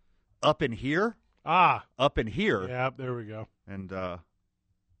perhaps up in here. Up in here. Yeah, there we go. And that'd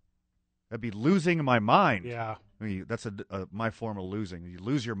be losing my mind. Yeah. I mean, that's my form of losing. You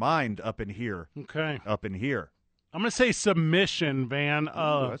lose your mind up in here. Okay. Up in here. I'm going to say submission, Van.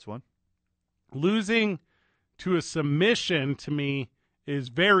 That's one. Losing to a submission, to me, is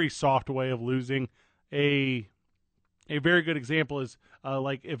very soft way of losing. A A very good example is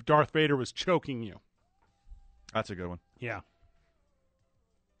like if Darth Vader was choking you. That's a good one. Yeah.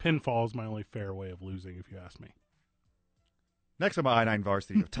 Pinfall is my only fair way of losing, if you ask me. Next on my I-9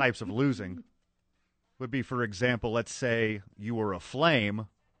 varsity of types of losing would be, for example, let's say you were a flame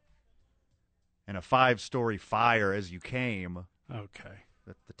and a 5-story fire as you came. Okay.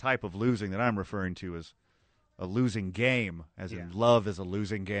 The type of losing that I'm referring to is a losing game, as in love is a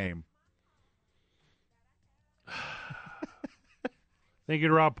losing game. Thank you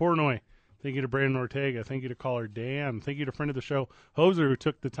to Rob Portnoy. Thank you to Brandon Ortega. Thank you to caller Dan. Thank you to friend of the show, Hoser, who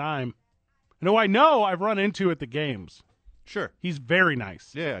took the time. Who I know I've run into at the games. Sure. He's very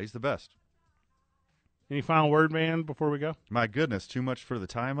nice. Yeah, he's the best. Any final word, man, before we go? My goodness, too much for the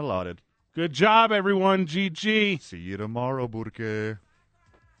time allotted. Good job, everyone. GG. See you tomorrow, Burke.